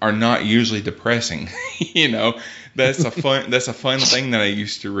are not usually depressing. That's a fun thing that I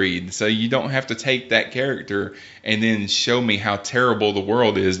used to read. So you don't have to take that character and then show me how terrible the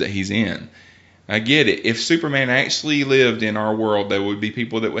world is that he's in. I get it. If Superman actually lived in our world, there would be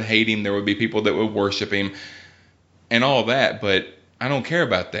people that would hate him. There would be people that would worship him and all that. But I don't care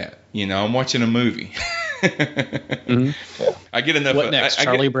about that. I'm watching a movie. Mm-hmm. I get enough. What next?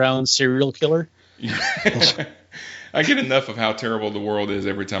 Charlie Brown, serial killer? I get enough of how terrible the world is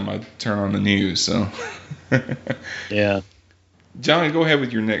every time I turn on the news. So, yeah. John, go ahead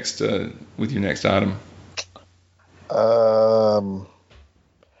with your next item.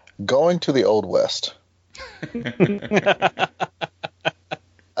 Going to the Old West.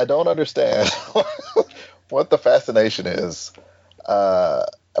 I don't understand what the fascination is.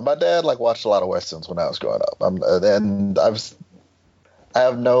 My dad watched a lot of westerns when I was growing up, and I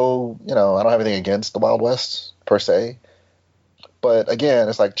have no, I don't have anything against the Wild West per se, but again,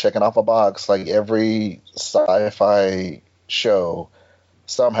 it's like checking off a box. Like every sci-fi show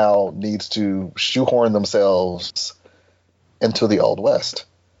somehow needs to shoehorn themselves into the Old West,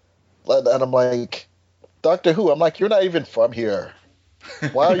 and I'm like, Doctor Who. I'm like, you're not even from here.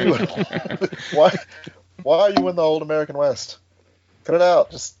 Why are you? why are you in the old American West? Cut it out.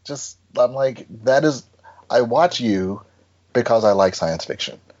 Just. I'm like, that is. I watch you because I like science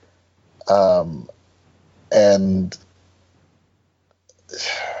fiction, and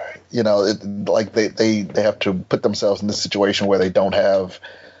they have to put themselves in this situation where they don't have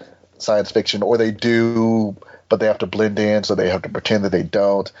science fiction, or they do, but they have to blend in, so they have to pretend that they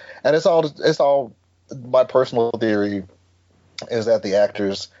don't. And it's all. My personal theory is that the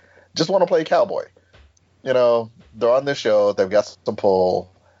actors just want to play cowboy. They're on this show, they've got some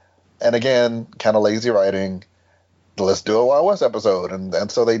pull, and again, kind of lazy writing. let's do a Wild West episode,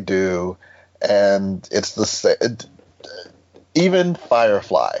 and so they do, and it's the same. Even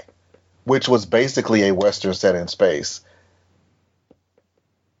Firefly, which was basically a Western set in space,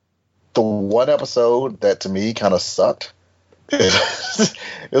 the one episode that to me kind of sucked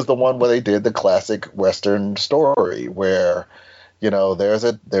is the one where they did the classic Western story where, there's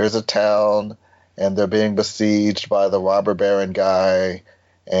a town and they're being besieged by the robber baron guy,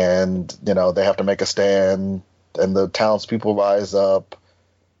 and they have to make a stand, and the townspeople rise up.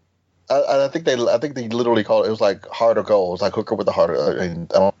 I think they literally called it. It was like Heart or Gold. It was like Hooker with the Heart. I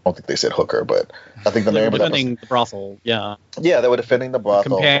don't think they said Hooker, but I think the name of that was defending the brothel. Yeah. Yeah, they were defending the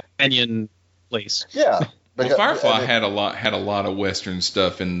brothel. Companion place. Yeah. Well, Firefly had a lot of Western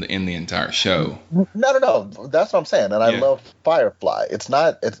stuff in the entire show. No. That's what I'm saying, and I love Firefly.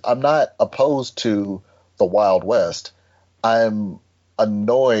 I'm not opposed to the Wild West. I'm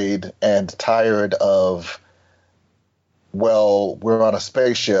annoyed and tired of, well, we're on a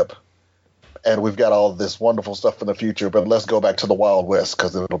spaceship and we've got all this wonderful stuff in the future, but let's go back to the Wild West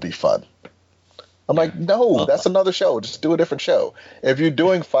because it'll be fun. I'm like, no, that's another show. Just do a different show. If you're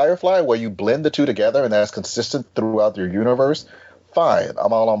doing Firefly where you blend the two together and that's consistent throughout your universe, fine,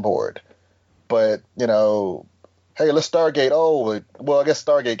 I'm all on board. But, hey, let's Stargate. Oh, well, I guess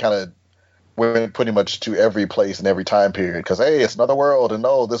Stargate kind of went pretty much to every place in every time period because, hey, it's another world, and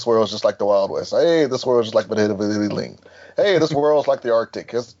no, this world's just like the Wild West. Hey, this world's just like the Hey, this world's like the Arctic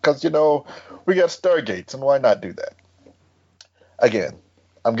because we got Stargates, and why not do that? Again,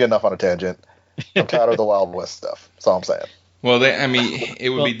 I'm getting off on a tangent. I'm tired of the Wild West stuff. That's all I'm saying. Well, it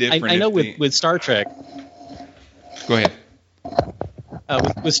would be different. I know with Star Trek. Go ahead.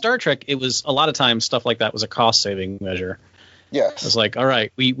 With Star Trek, it was a lot of times stuff like that was a cost-saving measure. Yes. It was like, all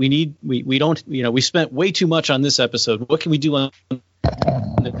right, we spent way too much on this episode. What can we do on?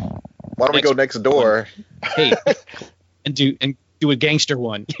 Why don't we go next door? Hey, and do a gangster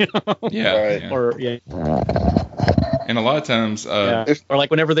one. Yeah. Right. Or yeah. And a lot of times, or like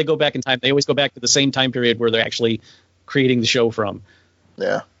whenever they go back in time, they always go back to the same time period where they're actually creating the show from.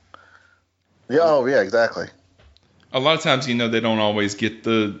 Yeah. Yeah. Oh, yeah. Exactly. A lot of times, they don't always get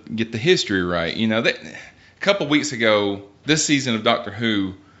the history right. A couple weeks ago, this season of Doctor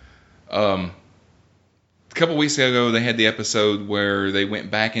Who, a couple weeks ago, they had the episode where they went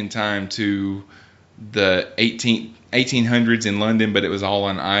back in time to the 1800s in London, but it was all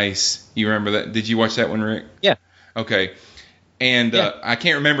on ice. You remember that? Did you watch that one, Rick? Yeah. Okay. And I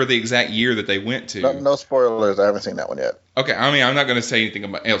can't remember the exact year that they went to. No spoilers. I haven't seen that one yet. Okay. I mean, I'm not going to say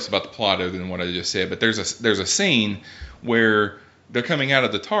anything else about the plot other than what I just said, but there's a scene where they're coming out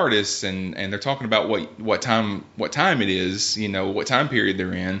of the TARDIS and they're talking about what time it is, what time period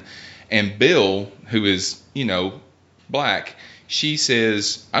they're in. And Bill, who is, black, she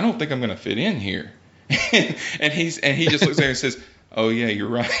says, "I don't think I'm going to fit in here." and he just looks at her and says, "Oh yeah, you're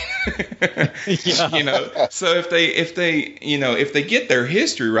right." Yeah. So if they get their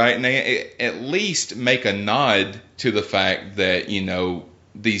history right and they at least make a nod to the fact that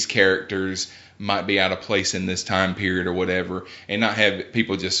these characters might be out of place in this time period or whatever, and not have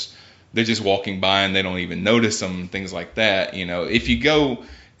people they're just walking by and they don't even notice them, things like that. If you go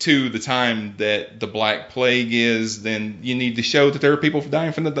to the time that the Black Plague is, then you need to show that there are people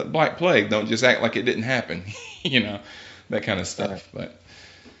dying from the Black Plague. Don't just act like it didn't happen. That kind of stuff. But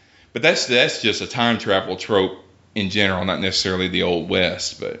that's just a time travel trope in general, not necessarily the Old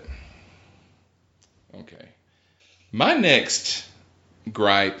West. But okay, my next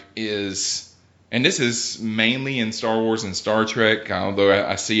gripe is, and this is mainly in Star Wars and Star Trek, although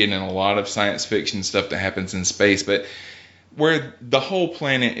I see it in a lot of science fiction stuff that happens in space, but where the whole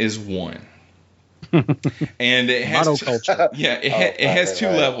planet is one. And it has monoculture. It has two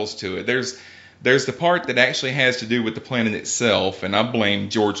levels to it. There's the part that actually has to do with the planet itself, and I blame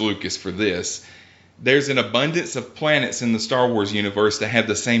George Lucas for this. There's an abundance of planets in the Star Wars universe that have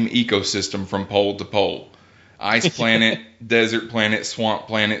the same ecosystem from pole to pole. Ice planet, desert planet, swamp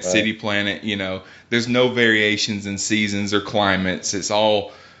planet, city planet, there's no variations in seasons or climates. It's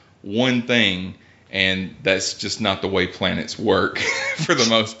all one thing, and that's just not the way planets work for the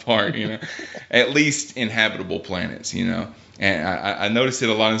most part, at least inhabitable planets, And I noticed it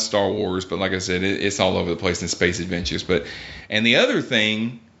a lot in Star Wars, but like I said, it's all over the place in Space Adventures. And the other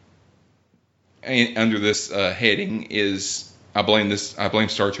thing under this heading is, I blame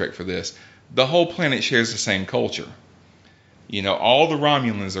Star Trek for this. The whole planet shares the same culture. All the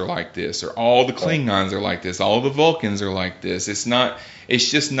Romulans are like this, or all the Klingons are like this, all the Vulcans are like this.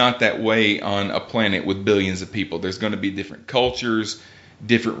 It's just not that way on a planet with billions of people. There's going to be different cultures,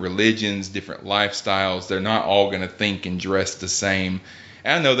 different religions, different lifestyles. They're not all going to think and dress the same.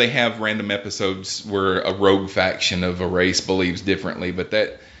 And I know they have random episodes where a rogue faction of a race believes differently, but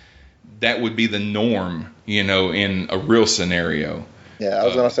that would be the norm, you know, in a real scenario. Yeah, I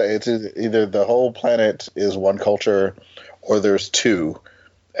was going to say, it's either the whole planet is one culture or there's two,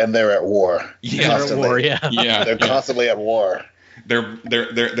 and they're at war. Yeah, they're at war, yeah. They're constantly at war.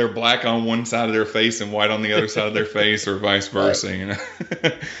 They're black on one side of their face and white on the other side of their face, or vice versa, right. You know.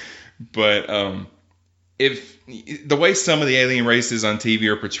 But if the way some of the alien races on TV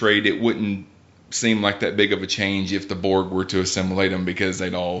are portrayed, it wouldn't seem like that big of a change if the Borg were to assimilate them, because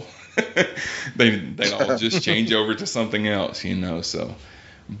they'd all they'd all just change over to something else, you know. So,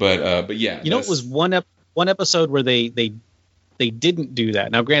 but yeah, you know, it was one episode where they didn't do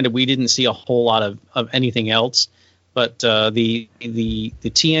that. Now, granted, we didn't see a whole lot of anything else, but the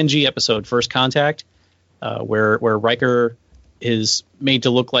TNG episode, First Contact, where Riker is made to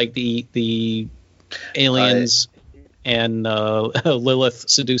look like the aliens, and Lilith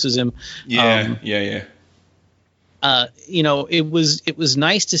seduces him. Yeah. You know, it was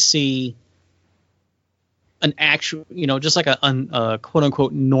nice to see an actual, you know, just like a quote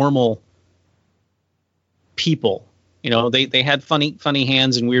unquote normal people. You know, they had funny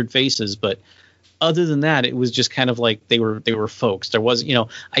hands and weird faces, but other than that, it was just kind of like they were folks. There was, you know,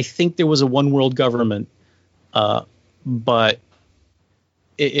 I think there was a one world government, but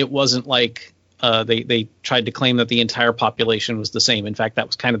it wasn't like they tried to claim that the entire population was the same. In fact, that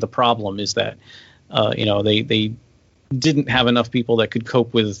was kind of the problem, is that you know, they didn't have enough people that could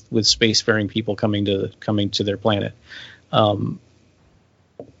cope with spacefaring people coming to their planet.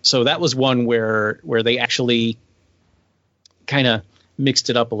 So that was one where they actually kind of mixed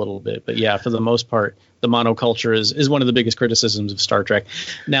it up a little bit. But yeah, for the most part, the monoculture is one of the biggest criticisms of Star Trek.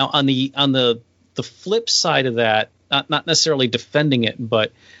 Now, on the flip side of that, not necessarily defending it,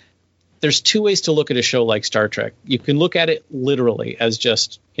 but there's two ways to look at a show like Star Trek. You can look at it literally as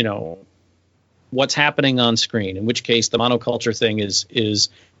just, you know, what's happening on screen, in which case the monoculture thing is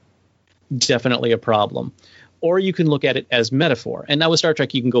definitely a problem. Or you can look at it as metaphor. And now with Star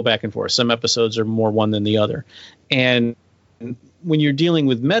Trek, you can go back and forth. Some episodes are more one than the other. And when you're dealing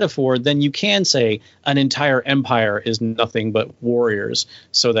with metaphor, then you can say an entire empire is nothing but warriors,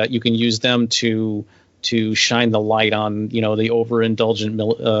 so that you can use them to shine the light on, you know, the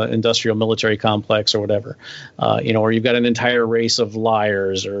overindulgent industrial military complex or whatever, you know, or you've got an entire race of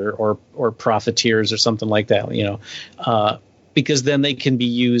liars or profiteers or something like that, you know, because then they can be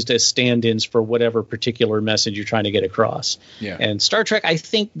used as stand-ins for whatever particular message you're trying to get across. Yeah. And Star Trek, I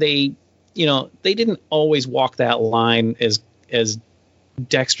think they didn't always walk that line as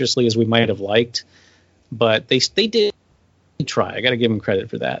dexterously as we might have liked, but they did try. I got to give them credit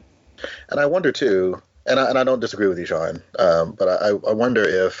for that. And I wonder too, and I don't disagree with you, Sean, but I wonder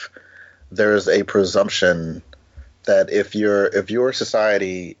if there's a presumption that if your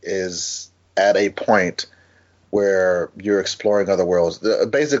society is at a point where you're exploring other worlds,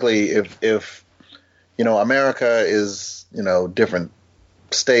 basically if you know, America is, you know, different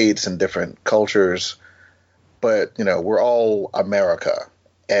states and different cultures, but, you know, we're all America.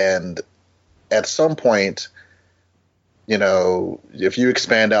 And at some point, you know, if you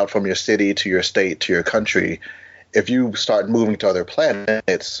expand out from your city to your state to your country, if you start moving to other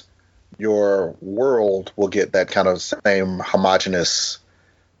planets, your world will get that kind of same homogeneous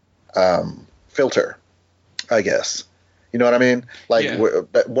filter, I guess. You know what I mean? Like, yeah.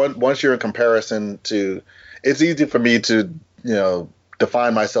 Once you're in comparison to, it's easy for me to, you know,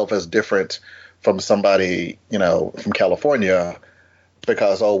 define myself as different from somebody, you know, from California,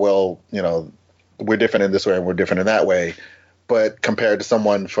 because, oh, well, you know, we're different in this way and we're different in that way. But compared to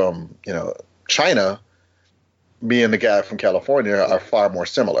someone from, you know, China, me and the guy from California are far more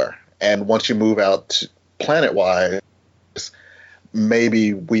similar. And once you move out planet-wise,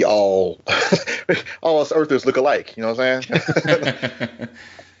 maybe we all us Earthers look alike. You know what I'm saying?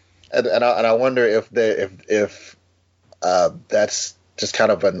 and I wonder if that's just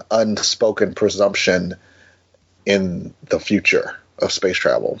kind of an unspoken presumption in the future of space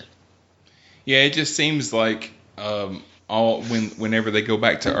travel. Yeah, it just seems like whenever they go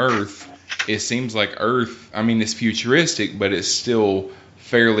back to Earth, it seems like Earth, I mean, it's futuristic, but it's still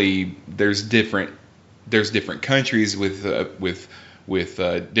fairly, there's different countries with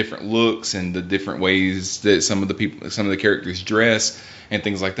different looks and the different ways that some of the characters dress and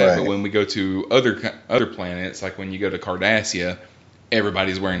things like that. Right. But when we go to other planets, like when you go to Cardassia,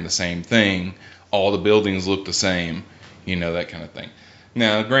 everybody's wearing the same thing. All the buildings look the same, you know, that kind of thing.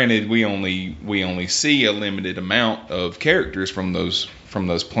 Now, granted, we only see a limited amount of characters from those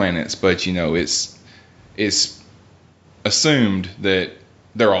planets, but you know, it's assumed that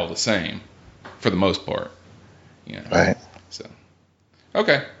they're all the same for the most part. You know? Right. So,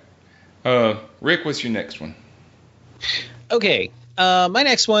 Okay. Rick, what's your next one? Okay. My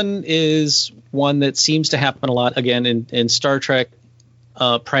next one is one that seems to happen a lot, again, in Star Trek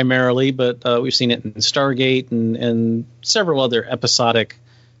primarily, but we've seen it in Stargate and several other episodic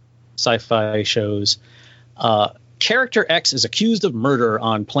sci-fi shows. Character X is accused of murder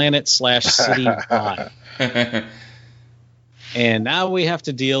on planet/city Y. And now we have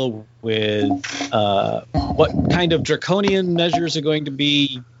to deal with what kind of draconian measures are going to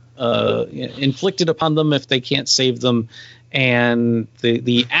be inflicted upon them if they can't save them, and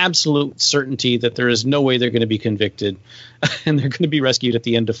the absolute certainty that there is no way they're going to be convicted and they're going to be rescued at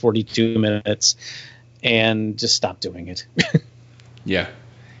the end of 42 minutes, and just stop doing it. Yeah,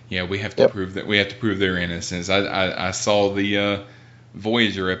 we have to prove that. We have to prove their innocence. I saw the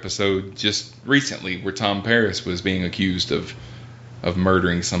Voyager episode just recently where Tom Paris was being accused of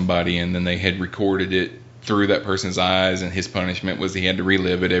murdering somebody, and then they had recorded it through that person's eyes, and his punishment was he had to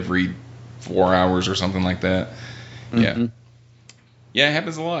relive it every 4 hours or something like that. Mm-hmm. Yeah, it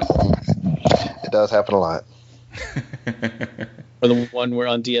happens a lot. It does happen a lot. Or the one where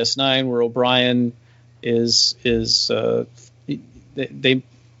on DS9 where O'Brien is they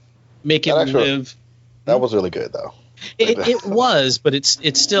make him live. That was really good though. It was, but it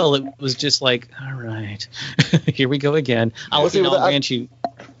was just like, all right, here we go again. I'll grant you.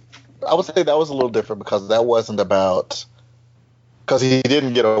 I would say that was a little different because that wasn't about, because he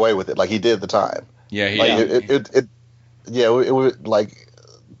didn't get away with it like he did at the time. Yeah, it was like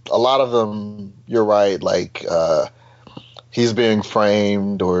a lot of them. You're right, like he's being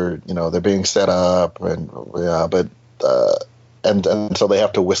framed, or they're being set up, and and so they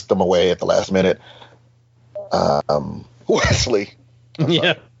have to whisk them away at the last minute. Wesley.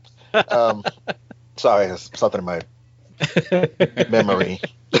 Yeah. Sorry, it's something in my memory.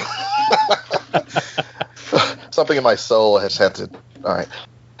 Something in my soul has had to. All right,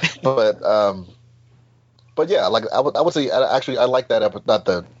 but yeah, like I would say, actually, I like that episode, not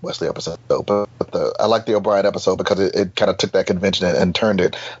the Wesley episode, but I like the O'Brien episode because it kind of took that convention and turned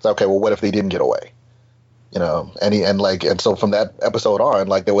it. It's like, okay, well, what if they didn't get away? And so from that episode on,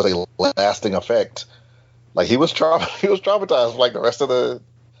 like there was a lasting effect. Like he was traumatized like the rest of the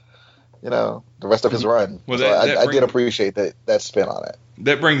rest of his run. Well, I did appreciate that spin on it.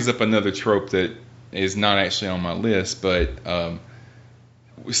 That brings up another trope that is not actually on my list, but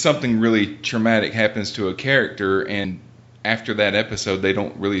something really traumatic happens to a character, and after that episode, they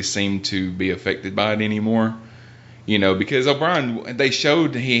don't really seem to be affected by it anymore. Because O'Brien, they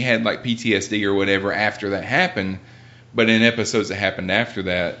showed he had like PTSD or whatever after that happened, but in episodes that happened after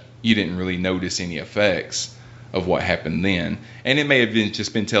that, you didn't really notice any effects of what happened then. And it may have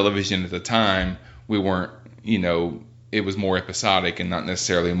just been television at the time. We weren't, it was more episodic and not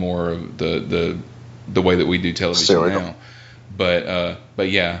necessarily more of the way that we do television now. But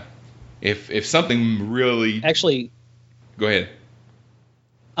yeah, if something really actually, go ahead.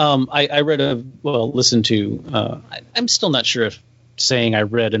 I listened to. I'm still not sure if saying I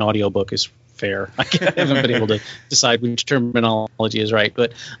read an audiobook is fair. I haven't been able to decide which terminology is right.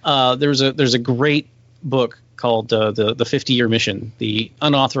 But there's a great book called the 50-Year Mission, the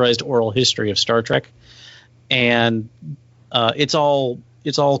unauthorized oral history of Star Trek, and it's all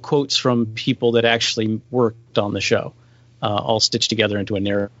quotes from people that actually worked on the show, all stitched together into a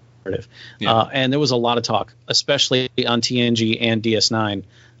narrative. Yeah. And there was a lot of talk, especially on TNG and DS9,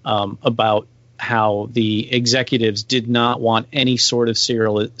 about how the executives did not want any sort of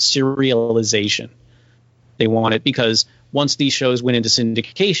serialization. They wanted, because once these shows went into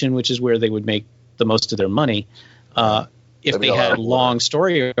syndication, which is where they would make the most of their money, if they had long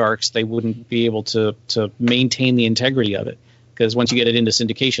story arcs, they wouldn't be able to maintain the integrity of it. Because once you get it into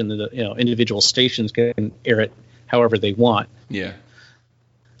syndication, the individual stations can air it however they want. Yeah.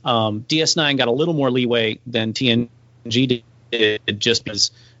 DS9 got a little more leeway than TNG did, just because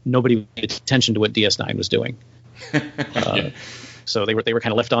nobody paid attention to what DS9 was doing. So they were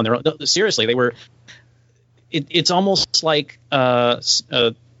kind of left on their own. No, seriously, they were. It's almost like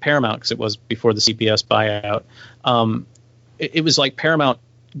Paramount, because it was before the CBS buyout. It was like Paramount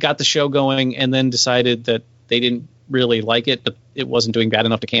got the show going and then decided that they didn't really like it, but it wasn't doing bad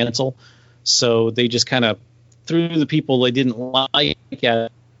enough to cancel. So they just kind of threw the people they didn't like at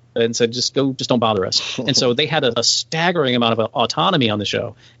it and said, just don't bother us. And so they had a staggering amount of autonomy on the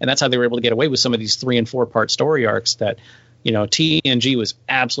show, and that's how they were able to get away with some of these 3 and 4 part story arcs that TNG was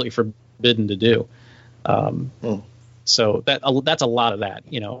absolutely forbidden to do. So that's a lot of that,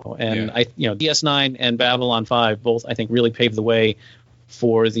 and yeah. DS9 and Babylon 5 both, I think, really paved the way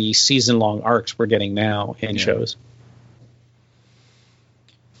for the season-long arcs we're getting now in shows.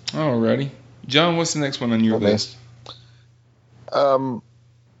 Alrighty. John, what's the next one on your list? I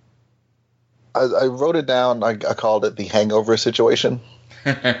wrote it down. I called it the hangover situation.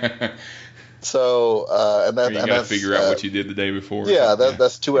 So, and that, you and got to that's, figure out what you did the day before. Yeah,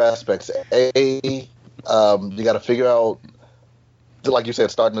 that's two aspects. You got to figure out, like you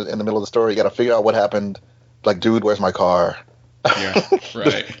said, starting in the middle of the story, you got to figure out what happened. Like, dude, where's my car? Yeah,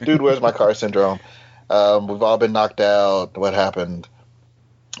 right. Dude, where's my car syndrome? We've all been knocked out. What happened?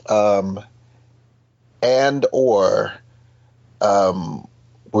 And or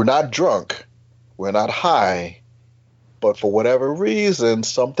we're not drunk, we're not high, but for whatever reason,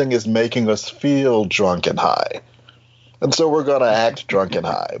 something is making us feel drunk and high. And so we're going to act drunk and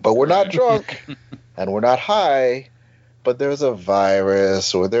high. But we're not drunk and we're not high, but there's a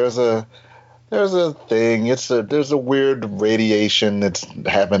virus or there's a thing. There's a weird radiation that's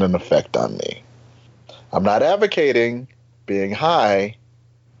having an effect on me. I'm not advocating being high,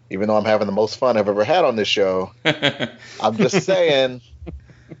 even though I'm having the most fun I've ever had on this show. I'm just saying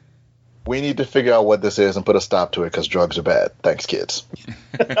we need to figure out what this is and put a stop to it because drugs are bad. Thanks, kids.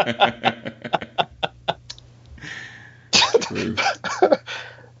 True.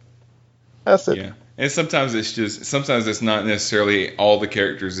 That's it. Yeah. And sometimes it's not necessarily all the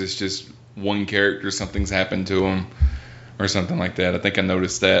characters. It's just one character, something's happened to them or something like that. I think I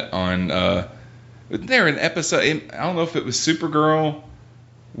noticed that on there an episode, I don't know if it was Supergirl,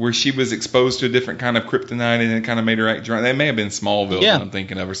 where she was exposed to a different kind of kryptonite and it kind of made her act drunk. That may have been Smallville that I'm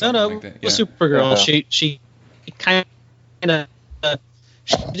thinking of or something like that. Yeah. Supergirl. She kind of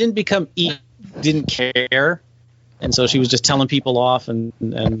she didn't become didn't care, and so she was just telling people off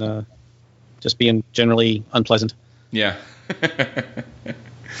and just being generally unpleasant. Yeah.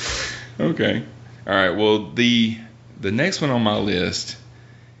 Okay. All right. Well, the next one on my list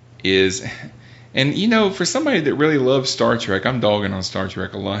is. And, for somebody that really loves Star Trek, I'm dogging on Star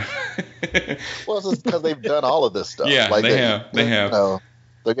Trek a lot. Well, it's because they've done all of this stuff. Yeah, like they have.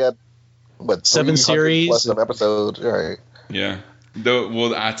 They got, 7 series? Plus of episodes, right. Yeah.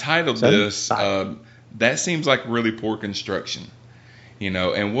 Well, I titled this, That Seems Like Really Poor Construction.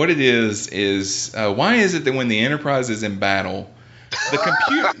 And what it is why is it that when the Enterprise is in battle,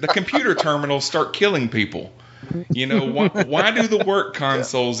 the computer terminals start killing people? Why do the work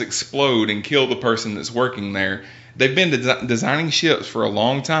consoles explode and kill the person that's working there? They've been designing ships for a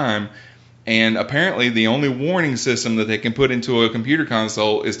long time, and apparently the only warning system that they can put into a computer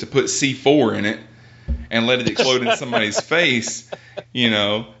console is to put C4 in it and let it explode in somebody's face.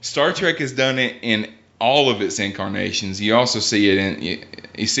 Star Trek has done it in all of its incarnations. You also see it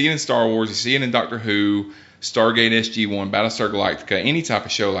you see it in Star Wars, you see it in Doctor Who, Stargate SG-1, Battlestar Galactica, any type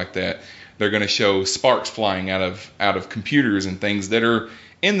of show like that. They're going to show sparks flying out of computers and things that are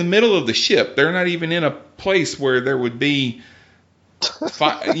in the middle of the ship. They're not even in a place where there would be,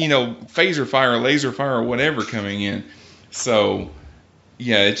 phaser fire, laser fire, or whatever coming in. So,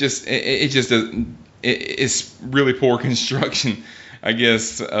 yeah, it's really poor construction. I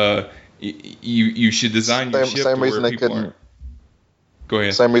guess you should design your ship to where people are. Go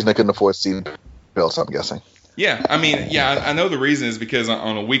ahead. Same reason they couldn't afford seat belts, I'm guessing. Yeah, I know the reason is because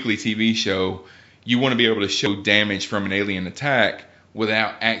on a weekly TV show, you want to be able to show damage from an alien attack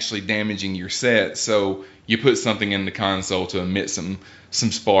without actually damaging your set. So you put something in the console to emit some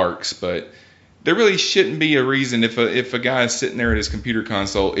sparks. But there really shouldn't be a reason if a guy is sitting there at his computer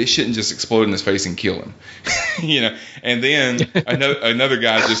console, it shouldn't just explode in his face and kill him. And then another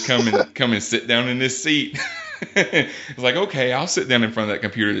guy just come and sit down in this seat. It's like, okay, I'll sit down in front of that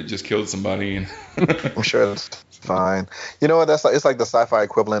computer that just killed somebody. And I'm sure it's fine. You know what? It's like the sci-fi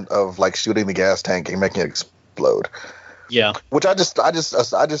equivalent of like shooting the gas tank and making it explode. Yeah. Which I just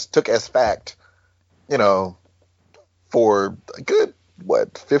took as fact, for a good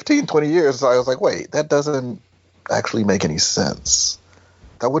 15, 20 years. So I was like, wait, that doesn't actually make any sense.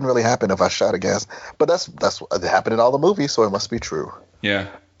 That wouldn't really happen if I shot a gas. But that's what happened in all the movies, so it must be true. Yeah.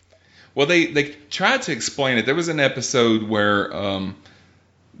 Well, they tried to explain it. There was an episode where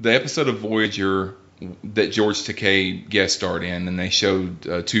the episode of Voyager that George Takei guest starred in, and they showed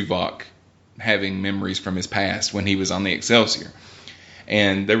Tuvok having memories from his past when he was on the Excelsior.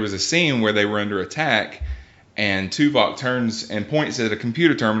 And there was a scene where they were under attack, and Tuvok turns and points at a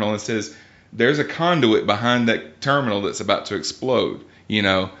computer terminal and says, "There's a conduit behind that terminal that's about to explode."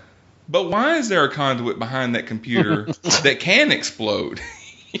 But why is there a conduit behind that computer that can explode?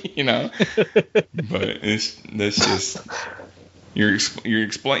 But that's just your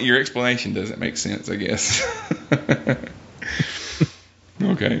explanation doesn't make sense, I guess.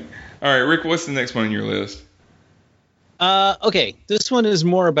 Okay, all right, Rick. What's the next one on your list? Okay, this one is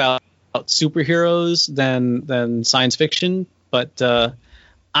more about superheroes than science fiction, but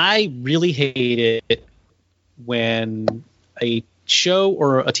I really hate it when a show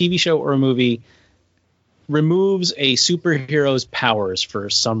or a TV show or a movie removes a superhero's powers for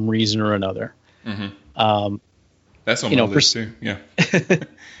some reason or another. Mm-hmm. That's on my list too. Yeah.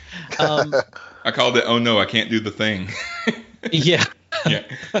 I called it. Oh no, I can't do the thing. Yeah. Yeah.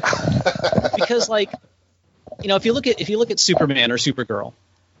 Because if you look at Superman or Supergirl,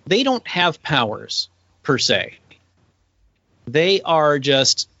 they don't have powers per se. They are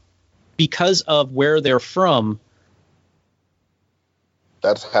just, because of where they're from.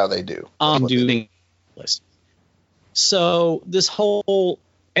 That's how they do. Doing this. So this whole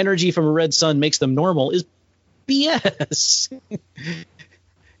energy from a red sun makes them normal is BS.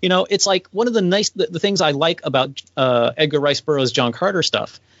 It's like one of the things I like about Edgar Rice Burroughs' John Carter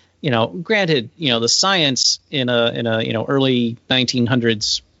stuff. Granted, the science in a early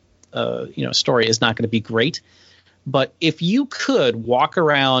 1900s story is not going to be great, but if you could walk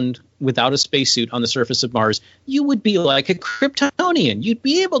around without a spacesuit on the surface of Mars, you would be like a Kryptonian. You'd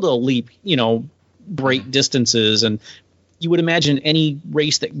be able to leap, great distances, and you would imagine any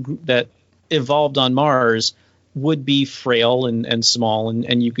race that evolved on Mars would be frail and small,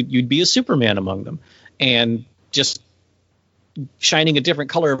 and you'd be a Superman among them. And just shining a different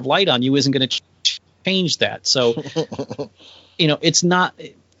color of light on you isn't going to change that. So, it's not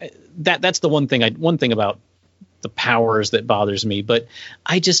that's the one thing about the powers that bothers me. But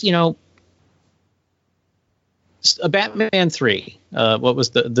I just, a Batman 3, what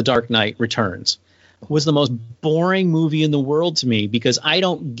was the Dark Knight Returns, was the most boring movie in the world to me, because I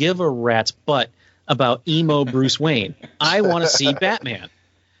don't give a rat's butt about emo Bruce Wayne. I want to see Batman.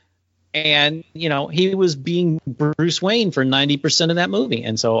 And, he was being Bruce Wayne for 90% of that movie.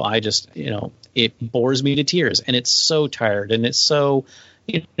 And so I just, it bores me to tears, and it's so tired. And it's so,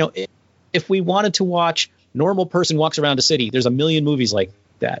 if we wanted to watch normal person walks around a city, there's a million movies like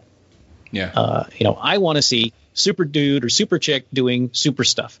that. Yeah. I want to see super dude or super chick doing super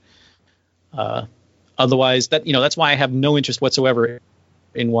stuff. Otherwise, that's why I have no interest whatsoever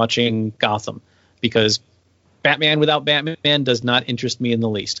in watching Gotham, because Batman without Batman does not interest me in the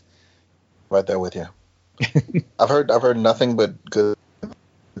least. Right there with you. I've heard nothing but good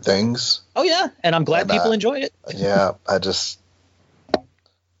things. Oh yeah, and I'm glad people enjoy it. Yeah, I just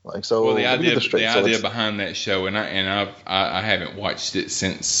so. Well, the idea behind that show, and I haven't watched it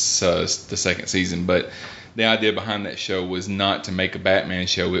since the second season, but the idea behind that show was not to make a Batman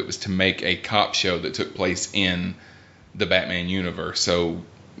show. It was to make a cop show that took place in the Batman universe. So,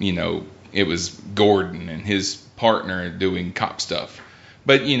 it was Gordon and his partner doing cop stuff.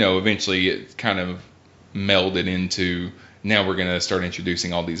 But, eventually it kind of melded into, now we're going to start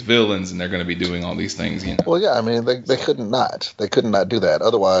introducing all these villains, and they're going to be doing all these things. Well, yeah, I mean, they couldn't not. They could not do that.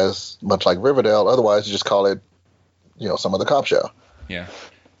 Otherwise, much like Riverdale, otherwise you just call it, some other cop show. Yeah.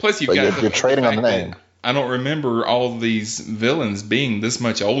 Plus, you're trading on the name. I don't remember all these villains being this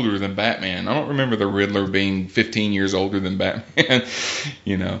much older than Batman. I don't remember the Riddler being 15 years older than Batman,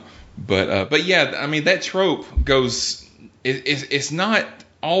 But yeah, I mean, that trope goes... It's not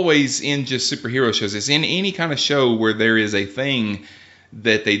always in just superhero shows. It's in any kind of show where there is a thing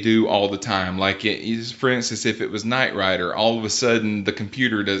that they do all the time. Like, for instance, if it was Knight Rider, all of a sudden the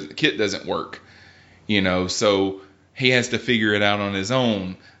kit doesn't work. So he has to figure it out on his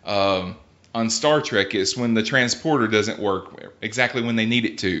own. On Star Trek, it's when the transporter doesn't work exactly when they need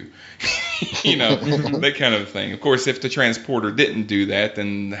it to. That kind of thing. Of course, if the transporter didn't do that,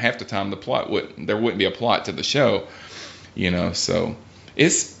 then half the time there wouldn't be a plot to the show. So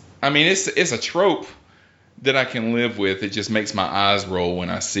it's a trope that I can live with. It just makes my eyes roll when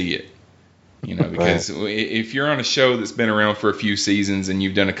I see it. Because if you're on a show that's been around for a few seasons and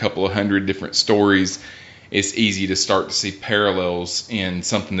you've done a couple of hundred different stories, it's easy to start to see parallels in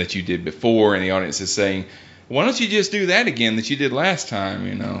something that you did before, and the audience is saying, why don't you just do that again that you did last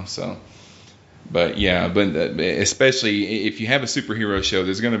time, so. But especially if you have a superhero show,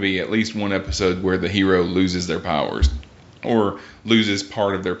 there's going to be at least one episode where the hero loses their powers or loses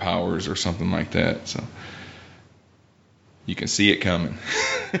part of their powers or something like that. So you can see it coming.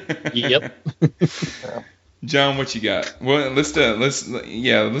 Yep. John, what you got? Well, let's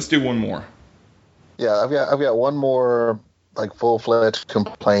do one more. Yeah, I've got one more like full-fledged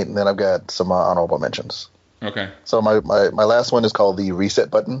complaint, and then I've got some honorable mentions. Okay. So my last one is called the reset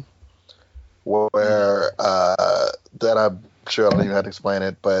button, where that I'm sure I don't even have to explain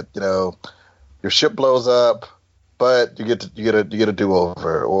it, but your ship blows up, but you get a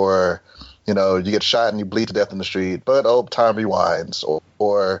do-over, or you get shot and you bleed to death in the street, but time rewinds,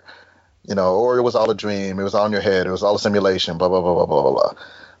 or it was all a dream, it was all in your head, it was all a simulation, blah blah blah blah blah blah.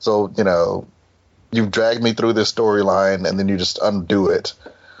 So you've dragged me through this storyline, and then you just undo it.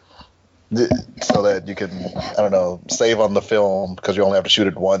 so that you can, I don't know, save on the film because you only have to shoot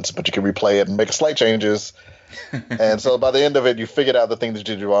it once, but you can replay it and make slight changes. And so by the end of it, you figured out the thing that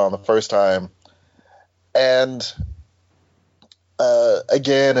you did wrong the first time. And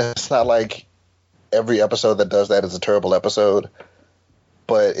again, it's not like every episode that does that is a terrible episode,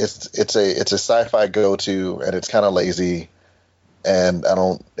 but it's a sci-fi go-to, and it's kind of lazy, and I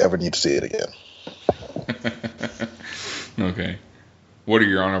don't ever need to see it again. Okay. What are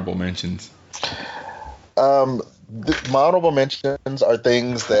your honorable mentions? My honorable mentions are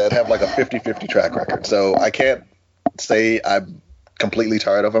things that have like a 50-50 track record. So I can't say I'm completely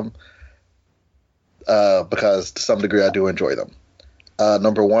tired of them because to some degree I do enjoy them.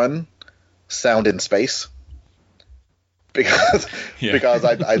 Number one, Sound in Space. Because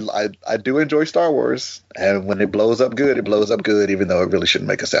I do enjoy Star Wars, and when it blows up good, even though it really shouldn't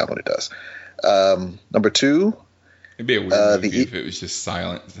make a sound when it does. Number two, it'd be a weird movie if it was just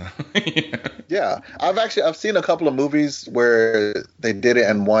silent. Yeah, I've seen a couple of movies where they did it,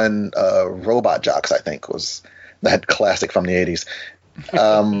 and one Robot Jocks, I think, was that classic from the 80s.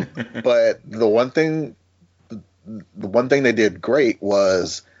 But the one thing they did great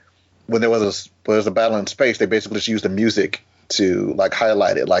was when there was a battle in space, they basically just used the music to like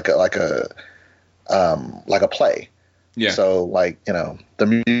highlight it like a play. Yeah. So like, you know,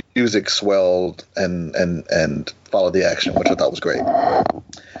 the music swelled and followed the action, which I thought was great.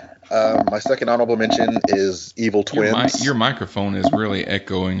 My second honorable mention is Evil Twins. Your microphone is really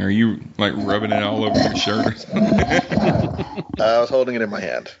echoing. Are you like rubbing it all over your shirt or something? I was holding it in my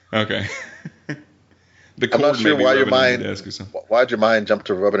hand. Okay. I'm not sure why'd your mind jump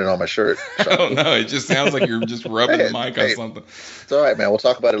to rubbing it on my shirt. I don't know. It just sounds like you're just rubbing the mic on something. It's all right, man. We'll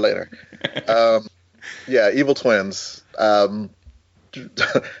talk about it later. Yeah, Evil Twins. No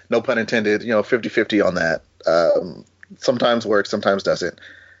pun intended. 50-50 on that. Sometimes works, sometimes doesn't.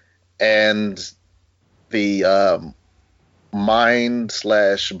 And the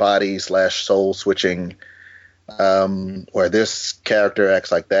mind/body/soul switching, where this character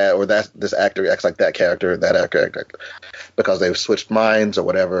acts like that, or this actor acts like that character, that actor acts like, because they've switched minds or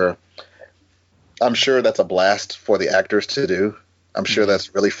whatever. I'm sure that's a blast for the actors to do. I'm sure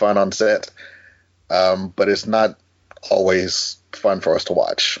that's really fun on set, but it's not always fun for us to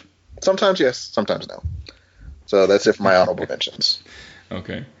watch. Sometimes yes, sometimes no. So that's it for my honorable mentions.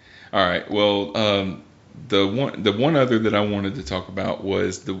 Okay. All right. Well, the one other that I wanted to talk about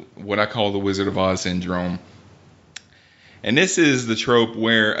was what I call the Wizard of Oz syndrome. And this is the trope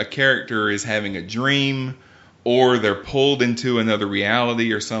where a character is having a dream or they're pulled into another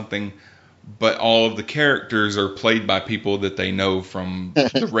reality or something, but all of the characters are played by people that they know from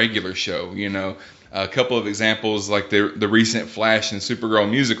the regular show. A couple of examples, like the recent Flash and Supergirl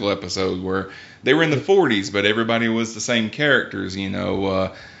musical episode where they were in the 40s, but everybody was the same characters,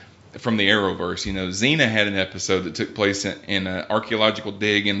 from the Arrowverse. Xena had an episode that took place in an archaeological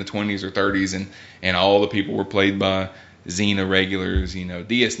dig in the 20s or 30s, and all the people were played by Xena regulars.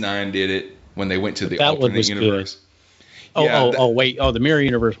 DS9 did it when they went to the alternate universe. Good. Wait. The Mirror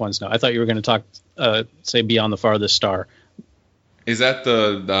Universe ones. No, I thought you were going to talk, say, Beyond the Farthest Star. Is that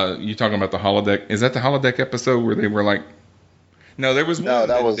you talking about the holodeck? Is that the holodeck episode where they were like? No, there was one. No,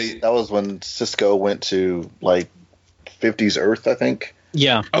 that was when Cisco went to like 50s Earth, I think.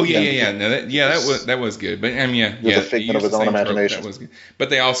 Yeah. Oh yeah. No, that was good. But I mean, yeah, a figment of his own imagination. That was good. But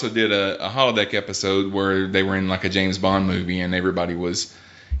they also did a holodeck episode where they were in like a James Bond movie, and everybody was,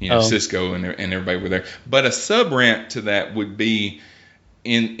 Cisco and everybody were there. But a sub rant to that would be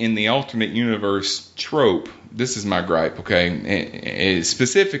in the alternate universe trope. This is my gripe, okay? It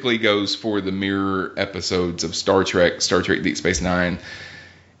specifically goes for the mirror episodes of Star Trek Deep Space Nine.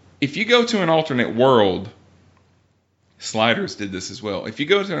 If you go to an alternate world, Sliders did this as well. If you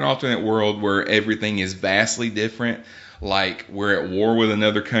go to an alternate world where everything is vastly different, like we're at war with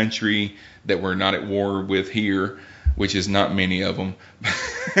another country that we're not at war with here, which is not many of them,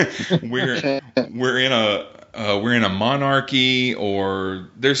 we're in a monarchy, or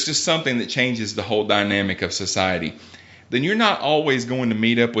there's just something that changes the whole dynamic of society, then you're not always going to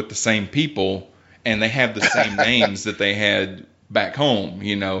meet up with the same people and they have the same names that they had back home.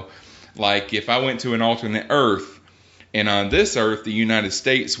 Like if I went to an alternate Earth, and on this Earth, the United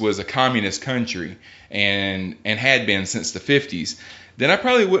States was a communist country and had been since the 50s, then I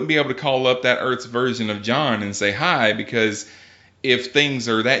probably wouldn't be able to call up that Earth's version of John and say hi, because if things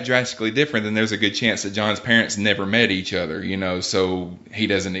are that drastically different, then there's a good chance that John's parents never met each other, so he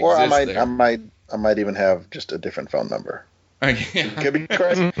doesn't exist. Or I might even have just a different phone number. It could be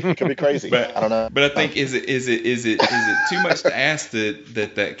crazy. It could be crazy. But, I don't know. But I think is it too much to ask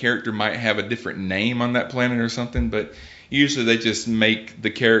that character might have a different name on that planet or something? But usually they just make the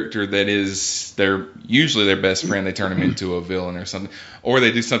character that is usually their best friend, they turn him into a villain or something, or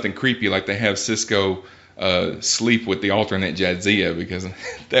they do something creepy like they have Cisco sleep with the alternate Jadzia, because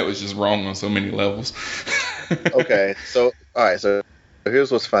that was just wrong on so many levels. Okay, so all right, so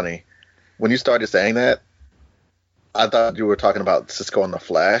here's what's funny. When you started saying that, I thought you were talking about Cisco and the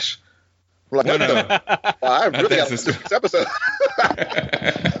Flash. I'm like, No. I really got this week's episode.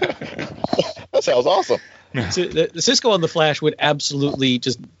 That sounds awesome. So the Cisco on the Flash would absolutely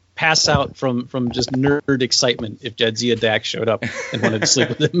just pass out from just nerd excitement if Jadzia Dax showed up and wanted to sleep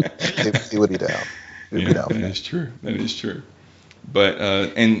with him. He would be down. That is true. That is true. But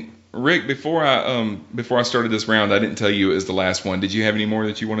and Rick, before I started this round, I didn't tell you it was the last one. Did you have any more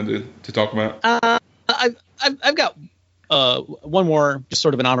that you wanted to talk about? I've got one more, just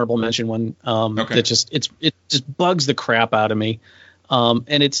sort of an honorable mention one. Okay. That it just bugs the crap out of me.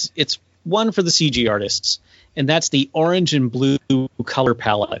 And it's one for the CG artists, and that's the orange and blue color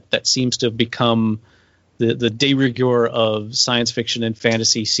palette that seems to have become the de rigueur of science fiction and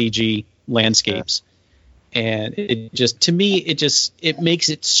fantasy CG landscapes. And it just, to me, it makes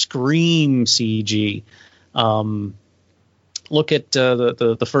it scream CG. Look at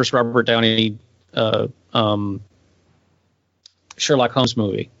the first Robert Downey Sherlock Holmes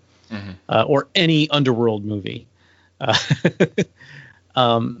movie, or any Underworld movie.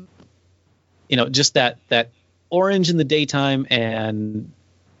 Just that orange in the daytime and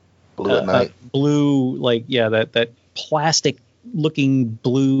blue at night. Blue, that plastic looking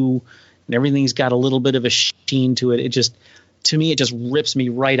blue, and everything's got a little bit of a sheen to it. To me, it just rips me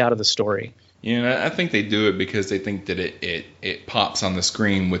right out of the story. I think they do it because they think that it pops on the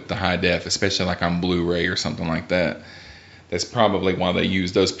screen with the high def, especially like on Blu-ray or something like that. That's probably why they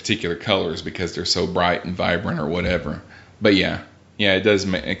use those particular colors, because they're so bright and vibrant or whatever. But yeah, it does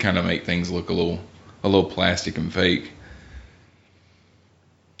kind of make things look a little plastic and fake.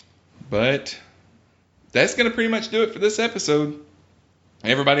 But that's going to pretty much do it for this episode.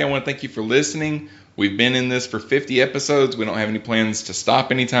 Everybody, I want to thank you for listening. We've been in this for 50 episodes. We don't have any plans to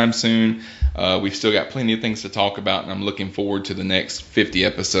stop anytime soon. We've still got plenty of things to talk about, and I'm looking forward to the next 50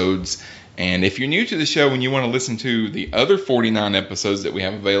 episodes. And if you're new to the show and you want to listen to the other 49 episodes that we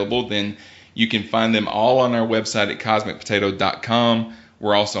have available, then you can find them all on our website at cosmicpotato.com.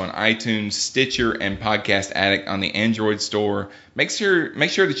 We're also on iTunes, Stitcher, and Podcast Addict on the Android store. Make sure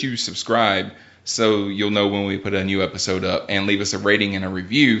that you subscribe so you'll know when we put a new episode up, and leave us a rating and a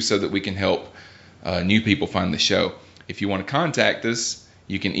review so that we can help new people find the show. If you want to contact us,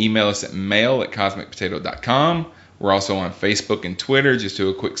 you can email us at mail@cosmicpotato.com. We're also on Facebook and Twitter. Just do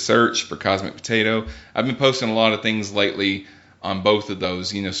a quick search for Cosmic Potato. I've been posting a lot of things lately on both of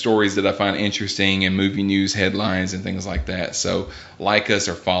those, stories that I find interesting and movie news headlines and things like that. So like us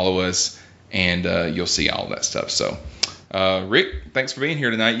or follow us, and you'll see all that stuff. So Rick, thanks for being here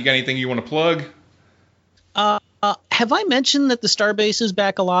tonight. You got anything you want to plug? Have I mentioned that the Starbase is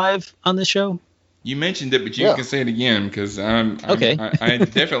back alive on this show? You mentioned it, but you can say it again, because okay. I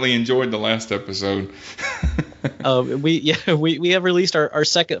definitely enjoyed the last episode. We have released our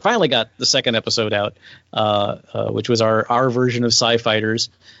second, finally got the second episode out, which was our version of Sci-Fighters,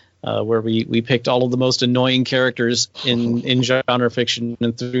 where we picked all of the most annoying characters in genre fiction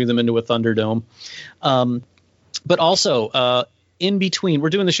and threw them into a Thunderdome. But also, in between, we're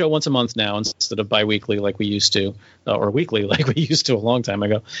doing the show once a month now instead of bi-weekly like we used to, or weekly like we used to a long time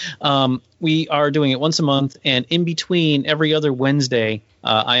ago. We are doing it once a month, and in between, every other Wednesday,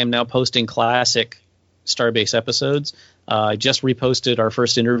 I am now posting classic Starbase episodes. I just reposted our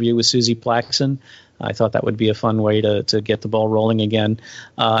first interview with Susie Plaxon. I thought that would be a fun way to get the ball rolling again.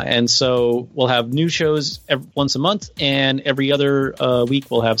 And so we'll have new shows once a month, and every other week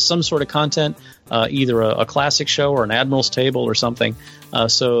we'll have some sort of content, either a classic show or an Admiral's Table or something.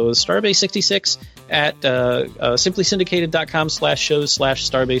 So Starbase 66 at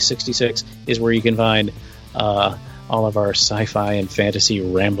simplysyndicated.com/shows/Starbase66 is where you can find all of our sci-fi and fantasy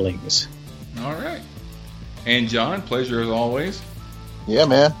ramblings. All right. And John, pleasure as always. Yeah,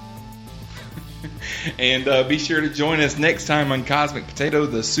 man. And be sure to join us next time on Cosmic Potato,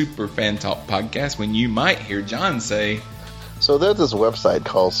 the Super Fan Talk podcast, when you might hear John say... So there's this website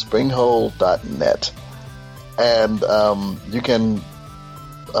called springhole.net, and you can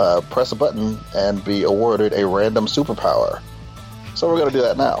press a button and be awarded a random superpower. So we're going to do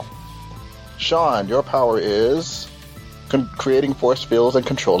that now. Sean, your power is creating force fields and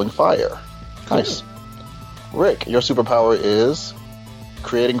controlling fire. Cool. Nice. Rick, your superpower is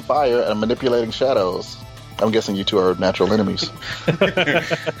creating fire and manipulating shadows. I'm guessing you two are natural enemies.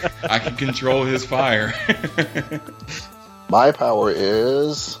 I can control his fire. My power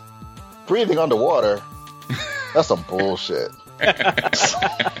is breathing underwater That's some bullshit.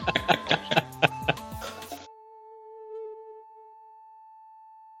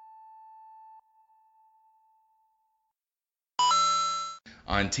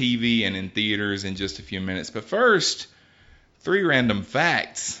 On TV and in theaters in just a few minutes. But first, 3 random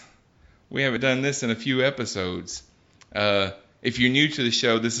facts. We haven't done this in a few episodes. If you're new to the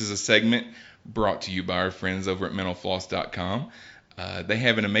show, this is a segment brought to you by our friends over at mentalfloss.com. They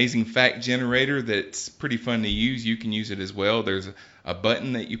have an amazing fact generator that's pretty fun to use. You can use it as well. There's a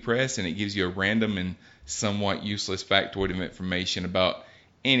button that you press, and it gives you a random and somewhat useless factoid of information about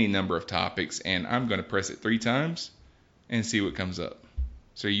any number of topics. And I'm going to press it 3 times and see what comes up.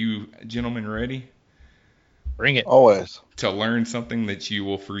 So you gentlemen ready? Bring it. Always. To learn something that you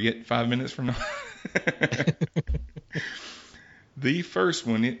will forget 5 minutes from now? The first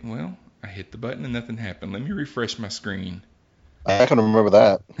one, I hit the button and nothing happened. Let me refresh my screen. I can remember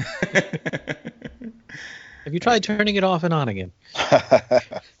that. Have you tried turning it off and on again?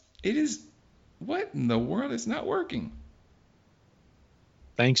 It is... What in the world? It's not working.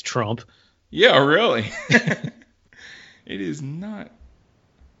 Thanks, Trump. Yeah, really. It is not...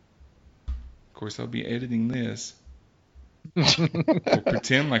 Of course, I'll be editing this. We'll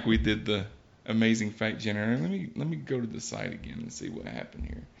pretend like we did the amazing fact generator. Let me go to the site again and see what happened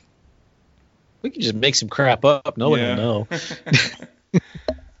here. We can just make some crap up. No one will know.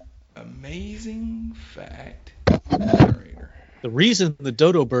 Amazing fact generator. The reason the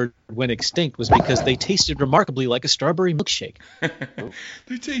dodo bird went extinct was because they tasted remarkably like a strawberry milkshake.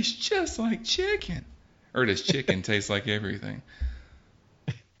 They taste just like chicken. Or does chicken taste like everything?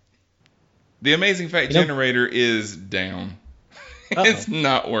 The amazing fact generator is down. It's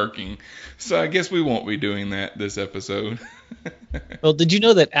not working. So I guess we won't be doing that this episode. Well, did you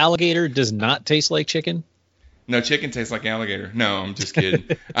know that alligator does not taste like chicken? No, chicken tastes like alligator. No, I'm just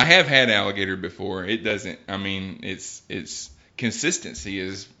kidding. I have had alligator before. It doesn't. I mean, its consistency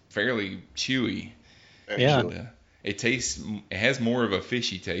is fairly chewy. Yeah. It has more of a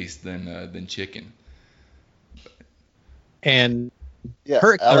fishy taste than chicken. And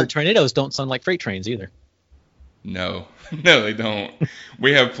tornadoes don't sound like freight trains either. No, they don't.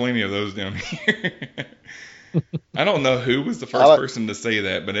 We have plenty of those down here. I don't know who was the first person to say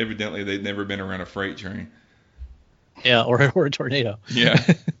that, but evidently they'd never been around a freight train. Yeah, or a tornado. Yeah.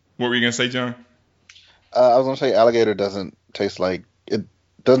 What were you going to say, John? I was going to say alligator doesn't taste like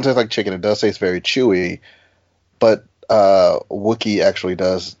chicken. It does taste very chewy, but Wookiee actually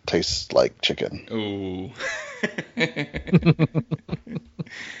does taste like chicken. Oh.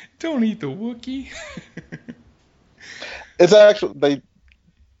 Don't eat the Wookiee. It's actually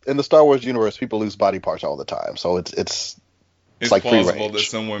in the Star Wars universe, people lose body parts all the time, so it's like free plausible range. that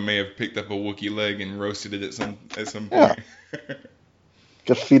someone may have picked up a Wookiee leg and roasted it at some point. Yeah.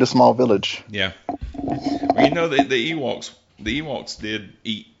 Could feed a small village. Yeah. Well, you know, the Ewoks did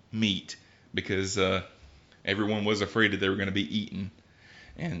eat meat because everyone was afraid that they were going to be eaten,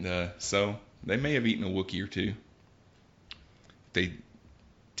 and so they may have eaten a Wookiee or two. They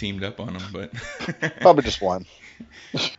teamed up on them, but probably just one.